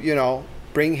to, you know,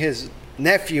 bring his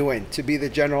nephew in to be the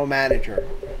general manager,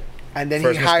 and then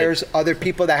he hires other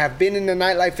people that have been in the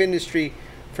nightlife industry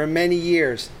for many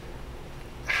years,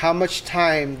 how much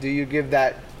time do you give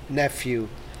that nephew?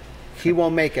 He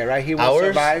won't make it, right? He won't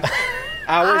survive.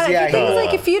 Hours, yeah. The thing is,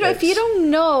 like, if you don't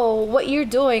know what you're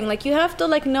doing, like, you have to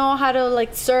like know how to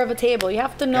like serve a table. You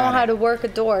have to know how to work a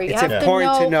door. You have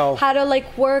to know how to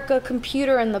like work a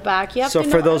computer in the back. You have to know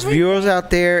for those viewers out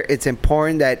there, it's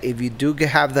important that if you do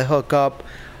have the hookup,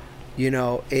 you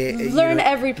know, learn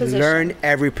every position. Learn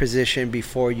every position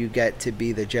before you get to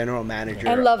be the general manager.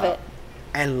 And love it.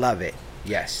 And love it.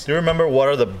 Yes. Do you remember what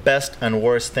are the best and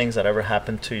worst things that ever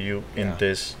happened to you in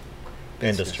this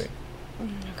industry?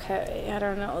 Okay, I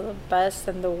don't know the best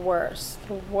and the worst.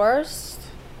 The worst,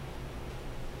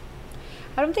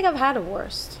 I don't think I've had a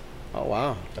worst. Oh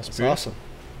wow, That's that's beautiful. awesome.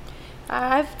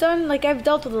 I've done like I've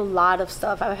dealt with a lot of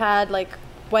stuff. I've had like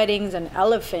weddings and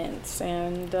elephants,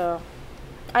 and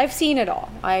I've seen it all.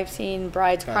 I've seen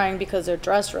brides crying because their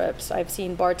dress rips. I've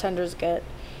seen bartenders get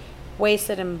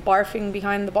wasted and barfing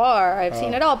behind the bar. I've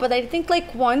seen it all. But I think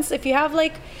like once, if you have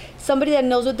like somebody that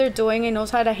knows what they're doing and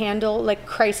knows how to handle like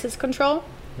crisis control,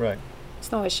 Right.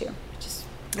 it's no issue. Just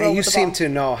roll And you with the seem ball. to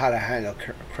know how to handle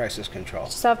crisis control.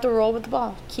 Just have to roll with the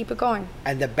ball. Keep it going.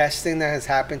 And the best thing that has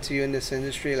happened to you in this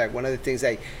industry, like one of the things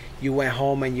that you went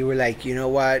home and you were like, you know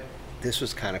what, this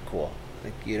was kind of cool.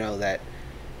 Like, you know, that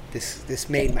this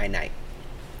made my night.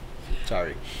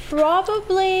 Sorry.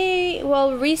 Probably,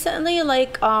 well, recently,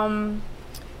 like,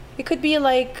 it could be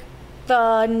like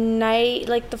the night,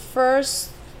 like the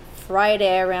first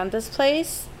Friday around this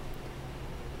place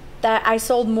that I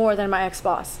sold more than my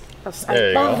ex-boss. I There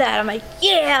you love go. that. I'm like,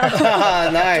 yeah,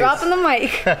 Nice. dropping the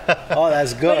mic. Oh,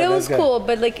 that's good. But it was That's good. cool.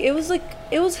 But like, it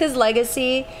was his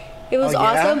legacy. It was Oh,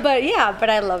 yeah? awesome. But yeah, but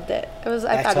I loved it. I That's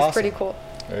thought it was pretty awesome. cool.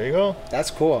 There you go.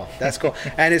 That's cool. That's cool.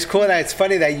 And it's cool that it's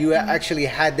funny that you actually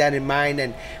had that in mind.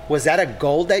 And was that a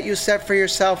goal that you set for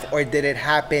yourself, or did it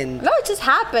happen? No, it just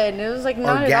happened. It was like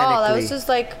not at all. I Organically. was just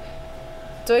like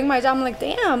doing my job. I'm like,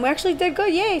 damn, we actually did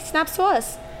good. Yay, snaps to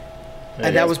us.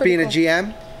 And that was pretty being a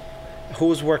GM? Who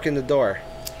was working the door?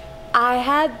 I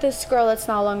had this girl that's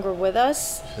no longer with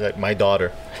us. She's like my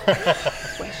daughter.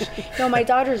 No, my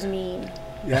daughter's mean.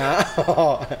 Yeah.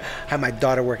 I had my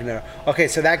daughter working there. Okay,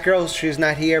 so that girl, she's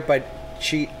not here, but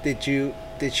did she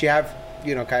have,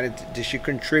 you know, kind of, did she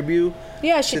contribute?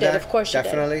 Yeah, she to did. that? Of course she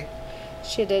Definitely. did.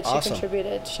 She did. She Awesome.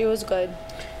 contributed. She was good.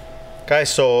 Guys,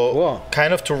 so Cool.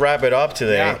 kind of to wrap it up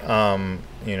today, Yeah.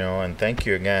 you know, and thank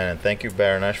you again, and thank you,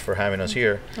 Baronesh, for having us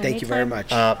here. Thank you very Anytime.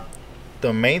 much.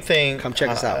 The main thing Come check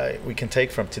us out. we can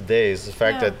take from today is the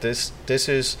fact Yeah. that this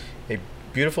is a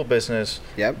beautiful business.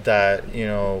 Yep. That, you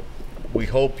know, we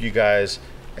hope you guys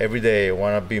every day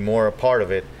want to be more a part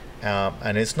of it,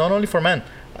 and it's not only for men.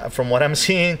 From what I'm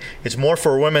seeing, it's more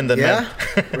for women than Yeah?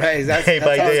 men. Right, that's- Day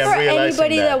by that's day, It's I'm for realizing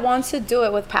anybody that. that. wants to do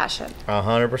it with passion.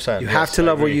 100%. You have Yes, to I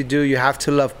love what agree. you do. You have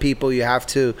to love people. You have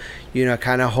to, you know,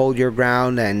 kind of hold your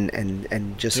ground and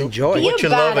just enjoy. Do Be what a you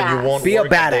love, and you badass. won't Be a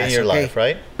work a day in badass, your okay? life,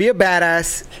 right? Be a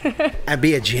badass and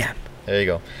be a GM. There you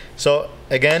go. So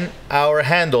again, our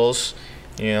handles,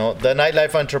 you know, the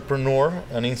Nightlife Entrepreneur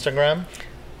on Instagram.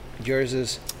 Yours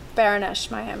is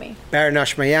Baronesh, Miami.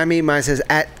 Baronesh Miami. Mine says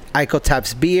at Ico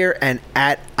Taps Beer and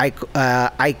at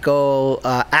Ico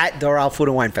at Doral Food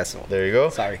and Wine Festival. There you go.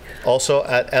 Sorry. Also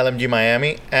at LMG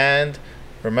Miami. And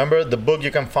remember, the book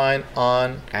you can find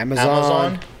on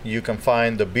Amazon. You can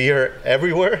find the beer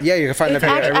everywhere. Yeah, you can find the It's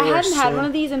beer I everywhere. hadn't had soon. one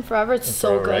of these in forever. It's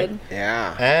so forever, right? good.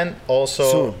 Yeah. And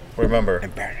also, Soon. remember,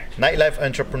 And Baronesh.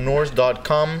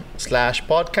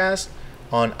 nightlifeentrepreneurs.com/podcast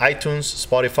on iTunes,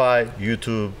 Spotify,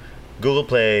 YouTube, Google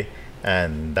Play,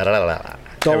 and everywhere else.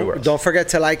 Don't forget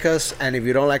to like us, and if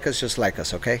you don't like us, just like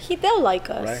us, okay? They'll like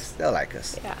us. Right? They'll like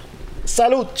us. Yeah.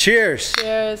 Salud. Cheers.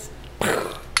 Cheers.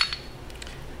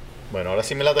 Bueno, ahora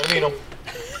sí me la termino.